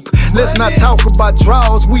cheap. Let's not talk about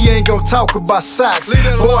draws. We ain't gon' talk about socks.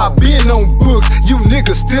 Boy, I been on books. You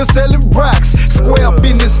niggas still selling rocks. Square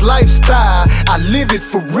business lifestyle. I live it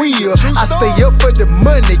for real. I stay up for the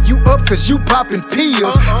money. You up cause you popping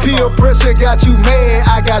pills. Peer pressure got you mad.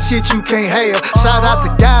 I got shit you can't have. Shout out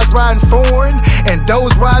to guys riding foreign and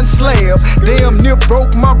those riding slab. Damn near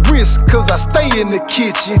broke my wrist cause I stay in the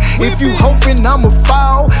kitchen. If you hoping I'ma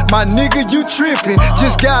fall, my nigga, you tripping.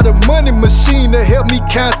 Just got a money machine to help me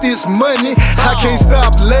count this money. I can't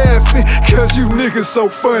stop laughing cause you niggas so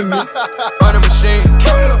funny. Money machine.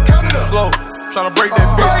 Slow. Tryna break that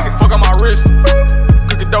bitch. Fuck on my wrist.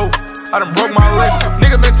 Cooking dope. I done broke my wrist.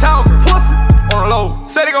 Nigga been talking. hoe.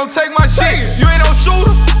 Said they gon' take my shit. You ain't no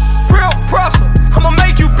shooter. Real pressure. I'ma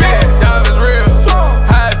make you bitch. Diamonds real.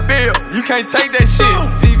 How it feel? You can't take that shit.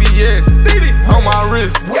 VVS. On my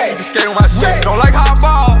wrist. Just skate on my shit. Don't like how I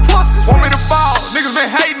ball. Want me to fall. Niggas been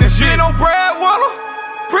hating this shit. No Brad Waller.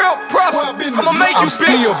 Real pressure. I'ma make you bitch.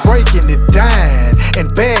 I'm still breaking it down and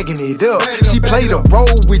bagging it up. She played a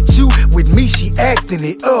role with you, with me she acting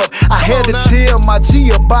it up. I had to tell my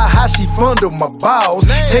G about how she fondled my balls.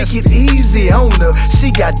 Take it easy on her,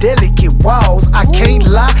 she got delicate walls. I can't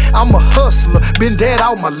lie, I'm a hustler, been that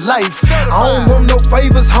all my life. I don't want no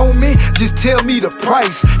favors, homie, just tell me the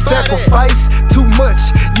price. Sacrifice too much,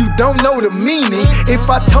 you don't know the meaning. If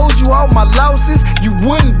I told you all my losses, you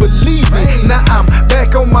wouldn't believe me. Now I'm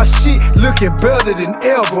back on my shit, looking better than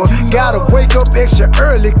ever. Gotta wake up extra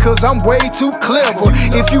early, cause I'm way too clever.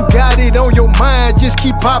 If you got it on your mind, just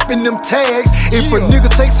keep popping them tags. If a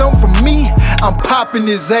nigga takes something from me, I'm popping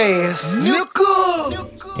his ass.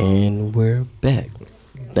 Nigga! And we're back.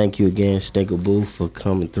 Thank you again, Stinker Boo, for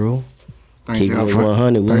coming through. Thank y'all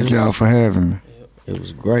for having me. It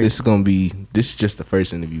was great. This is just the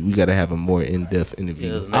first interview. We gotta have a more in-depth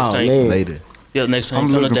interview later. Yeah, next time.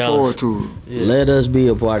 I'm looking forward to it. Yeah. Let us be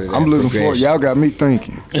a part of that. I'm looking forward. Y'all got me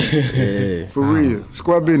thinking. Yeah. For real.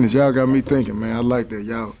 Square business, y'all got me thinking, man. I like that.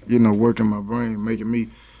 Y'all, working my brain, making me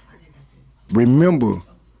remember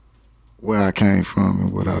where I came from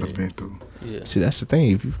and what I'd have been through. Yeah. See, that's the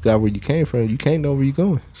thing. If you forgot where you came from, you can't know where you're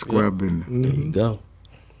going. Square business. There you go.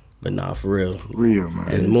 But nah, for real. Real, man.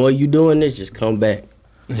 And the more you doing this, just come back.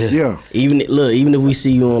 Yeah. Even if we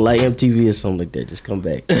see you on like MTV or something like that, just come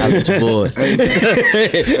back. Holla at your boys.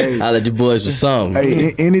 Holla at your boys for something.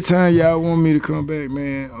 Hey, anytime y'all want me to come back,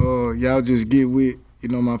 man, y'all just get with,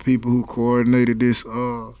 my people who coordinated this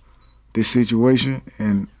situation,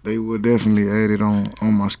 and they will definitely add it on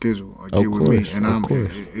my schedule. Get with me, and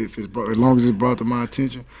if it's as long as it's brought to my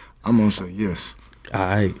attention, I'm gonna say yes. All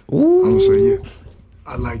right. I'm gonna say yes.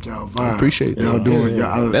 I like y'all vibe. I appreciate that. Y'all doing.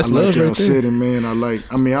 That's I like love y'all right there. setting, man. I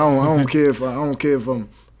don't care if I'm.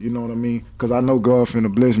 You know what I mean? Because I know God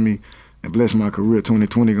finna bless me and bless my career.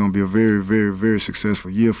 2020 gonna be a very, very, very successful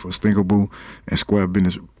year for Stinker Boo and Square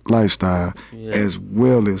Business Lifestyle, as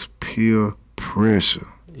well as peer pressure.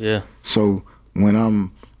 Yeah. So when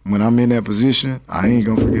I'm in that position, I ain't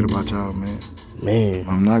gonna forget about y'all, man. Man,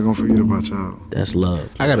 I'm not gonna forget about y'all. that's love.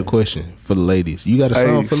 I got a question for the ladies. You got a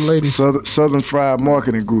song for the ladies? Southern Fried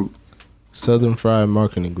Marketing Group. Southern Fried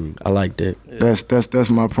Marketing Group. I like that. That's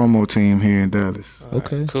my promo team here in Dallas.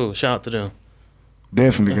 Okay. Cool. Shout out to them.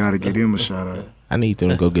 Definitely got to get them a shout out. I need them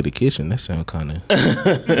to go get a kitchen. That sound kind of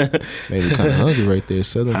maybe kind of hungry right there.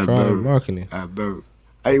 Southern Fried Marketing. I do.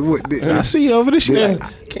 Hey, what? I see you over the shit.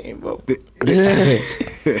 Came up.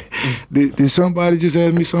 Did somebody just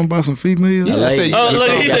ask me something about some females? Yeah, lady. Oh,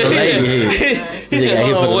 look, he said, He said, got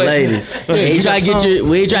here for the ladies. We ain't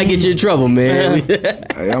trying to get you in trouble, man.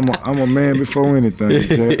 Hey, I'm a man before anything,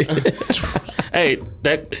 Jack. Hey,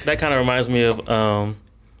 that kind of reminds me of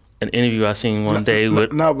an interview I seen one day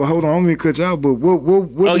with. No, but hold on, I don't mean to cut you out. But what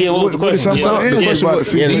was the question? Do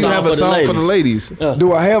you have a song for the ladies?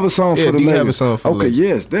 Do I have a song for the ladies? Do you have a song for the ladies? Okay,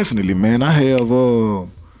 yes, definitely, man. I have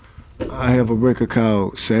a record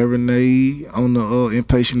called Serenade on the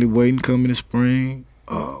Impatiently Waiting coming in spring.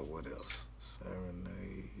 What else?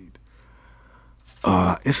 Serenade.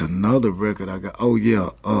 It's another record I got. Oh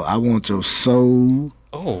yeah. I Want Your Soul.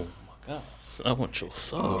 Oh my gosh. I Want Your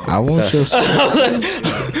Soul. I Want Your Soul.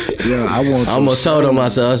 Yeah, I Want Your I almost Soul. told on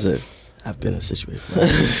myself. I said, I've been in a situation like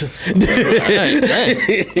this.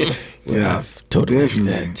 Yeah, I've totally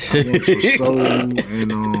definitely. that. I Want Your Soul,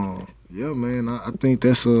 and yeah, man. I think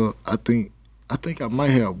that's I think I might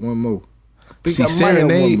have one more. See,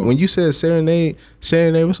 Serenade. When you said Serenade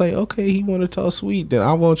was like, okay, he want to talk sweet. Then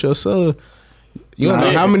I Want Your Soul. You don't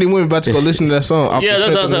know how many women about to go listen to that song. Off Yeah,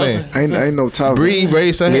 the that's strength of the man. Ain't no talking. Bree,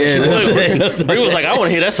 Ray, son. Bree was like, I want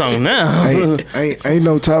to hear that song now. ain't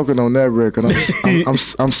no talking on that record.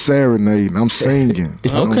 I'm serenading. I'm singing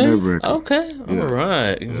on that record. Okay. Yeah. All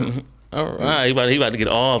right. Yeah. All right. He about to get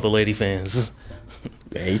all the lady fans.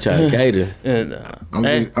 Man, he trying to cater. And,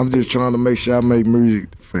 I'm just trying to make sure I make music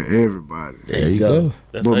for everybody, There you go.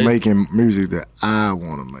 That's but how you- making music that I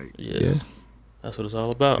want to make. Yeah. That's what it's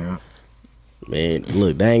all about. Yeah. Man,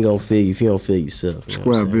 look, they ain't gonna feel you if you don't feel yourself. You know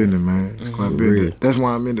what Square I'm saying? business, man. Square For business. real. That's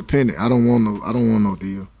why I'm independent. I don't want no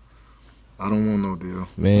deal. I don't want no deal.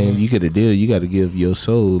 Man, you get a deal, you got to give your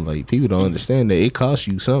soul. Like, people don't understand that it costs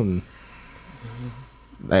you something.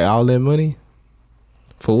 Like, all that money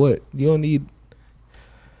for what? You don't need.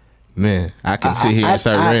 Man, I can sit here and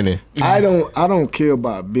start ranting. I don't care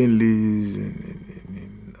about Bentleys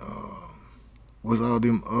and what's all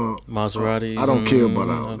them Maseratis. I don't care about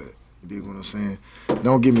all that. You dig what I'm saying?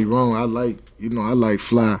 Don't get me wrong. I like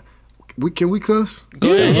fly. Can we cuss?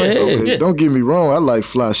 Go ahead. Okay. Yeah. Don't get me wrong. I like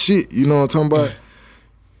fly shit. You know what I'm talking about?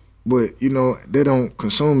 But they don't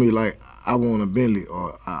consume me like I want a Bentley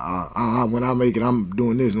or when I make it, I'm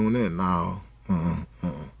doing this, doing that. No,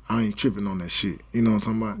 I ain't tripping on that shit. You know what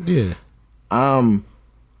I'm talking about? Yeah.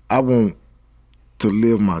 I want to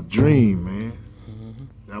live my dream, man.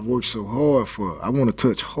 I work so hard for. I want to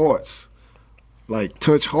touch hearts, like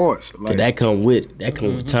touch hearts. Like that come with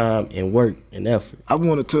time and work and effort. I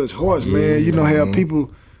want to touch hearts, man. You know how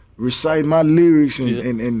people recite my lyrics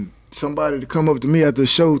and somebody to come up to me after the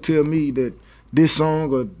show tell me that this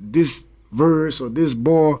song or this verse or this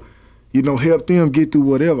bar, help them get through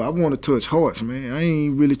whatever. I want to touch hearts, man. I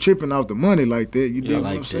ain't really tripping off the money like that. You know what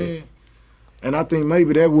I'm saying? And I think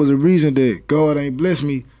maybe that was a reason that God ain't blessed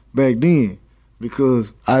me back then,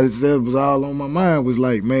 because that was all on my mind was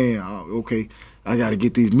like, man, okay, I got to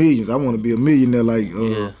get these millions. I want to be a millionaire like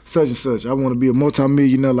such and such. I want to be a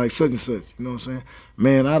multimillionaire like such and such. You know what I'm saying?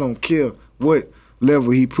 Man, I don't care what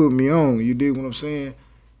level he put me on. You dig what I'm saying?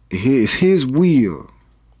 It's his will.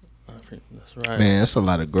 That's right. Man, that's a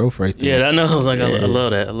lot of growth right there. Yeah, I know. I was like, I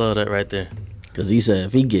love that. I love that right there. Because he said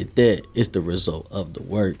if he get that, it's the result of the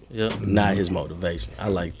work, Yep. not his motivation. I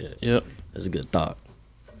like that. Yep. That's a good thought.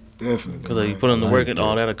 Definitely. Because you put in the work and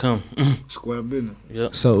all that'll come. Square business.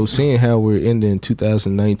 Yep. So, seeing how we're ending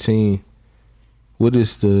 2019, what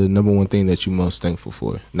is the number one thing that you're most thankful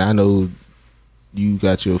for? Now, I know you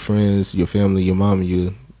got your friends, your family, your mom,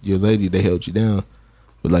 and your lady, they held you down.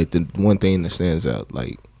 But, like, the one thing that stands out,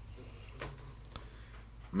 like...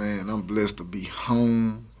 Man, I'm blessed to be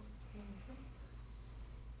home.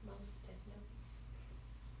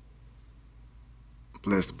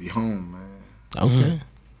 Blessed to be home, man. Okay.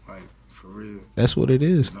 Like, for real. That's what it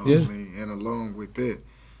is. You know Yeah. what I mean? And along with that,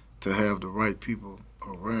 to have the right people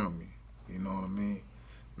around me. You know what I mean?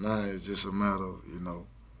 Now it's just a matter of,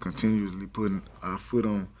 continuously putting our foot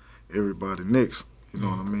on everybody next. You know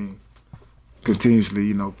what I mean?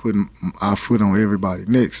 Continuously, putting our foot on everybody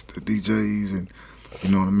next, the DJs and, you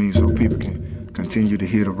know what I mean? So people can continue to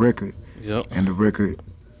hear the record. Yep. And the record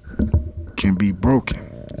can be broken.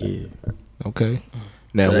 Yeah. Okay.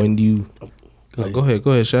 Now, So when you... Go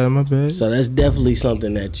ahead, Shad, my bad. So that's definitely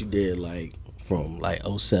something that you did, like, from,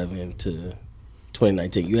 07 to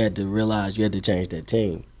 2019. You had to realize you had to change that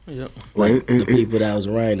team. Yep. Like, the people that was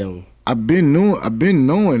around them. I've been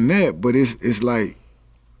knowing that, but it's like,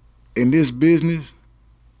 in this business,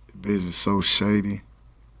 so shady.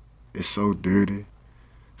 It's so dirty.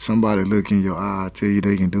 Somebody look in your eye, tell you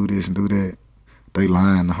they can do this and do that. They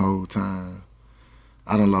lying the whole time.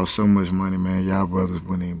 I done lost so much money, man. Y'all brothers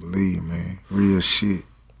wouldn't even believe, man. Real shit.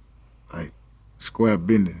 Like, square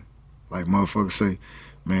business. Like, motherfuckers say,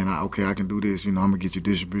 man, I can do this. I'm going to get you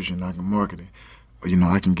distribution. I can market it. Or,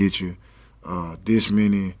 I can get you this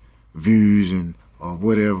many views and or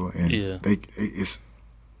whatever. And it's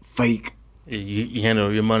fake. Yeah, you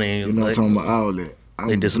handle your money. You know what I'm talking about? All that.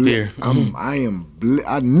 They disappear.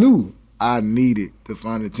 I knew I needed to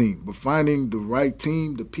find a team. But finding the right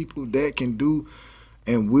team, the people that can do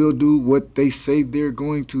and will do what they say they're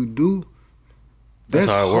going to do, that's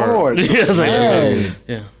hard. Yeah.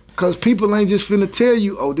 Because people ain't just finna tell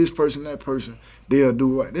you, oh, this person, that person, they'll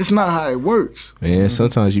do right. That's not how it works. Man,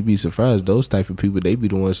 sometimes you be surprised. Those type of people, they be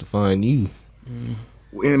the ones to find you.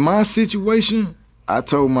 In my situation, I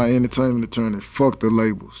told my entertainment attorney, fuck the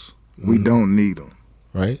labels. We don't need them.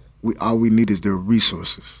 Right? All we need is their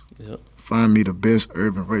resources. Yep. Find me the best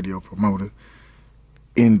urban radio promoter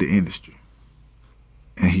in the industry.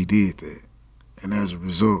 And he did that. And as a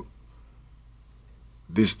result,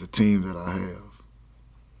 this is the team that I have.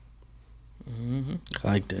 I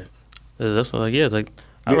like that. That's like, yeah, it's like,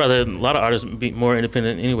 I'd rather a lot of artists be more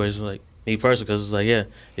independent anyways, like me personally, because it's like, yeah,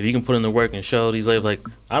 if you can put in the work and show these labels, like,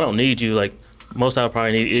 I don't need you, like, most I would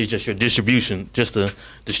probably need is just your distribution, just to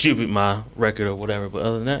distribute my record or whatever. But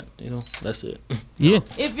other than that, that's it. Yeah.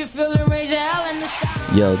 If you're feeling rage out in the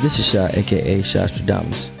sky. Yo, this is Shot, a.k.a.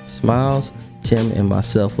 Shotstradamus. Smiles, Tim, and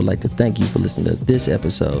myself would like to thank you for listening to this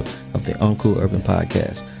episode of the Uncool Urban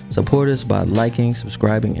Podcast. Support us by liking,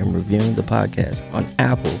 subscribing, and reviewing the podcast on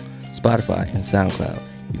Apple, Spotify, and SoundCloud.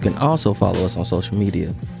 You can also follow us on social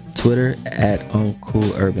media, Twitter at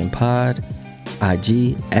Uncool Urban Pod,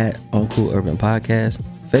 IG at Uncool Urban Podcast,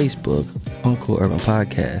 Facebook, Uncool Urban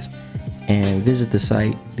Podcast, and visit the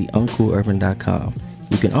site, theuncoolurban.com.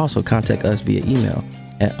 You can also contact us via email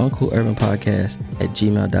at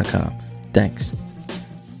uncoourbanpodcast@gmail.com. Thanks.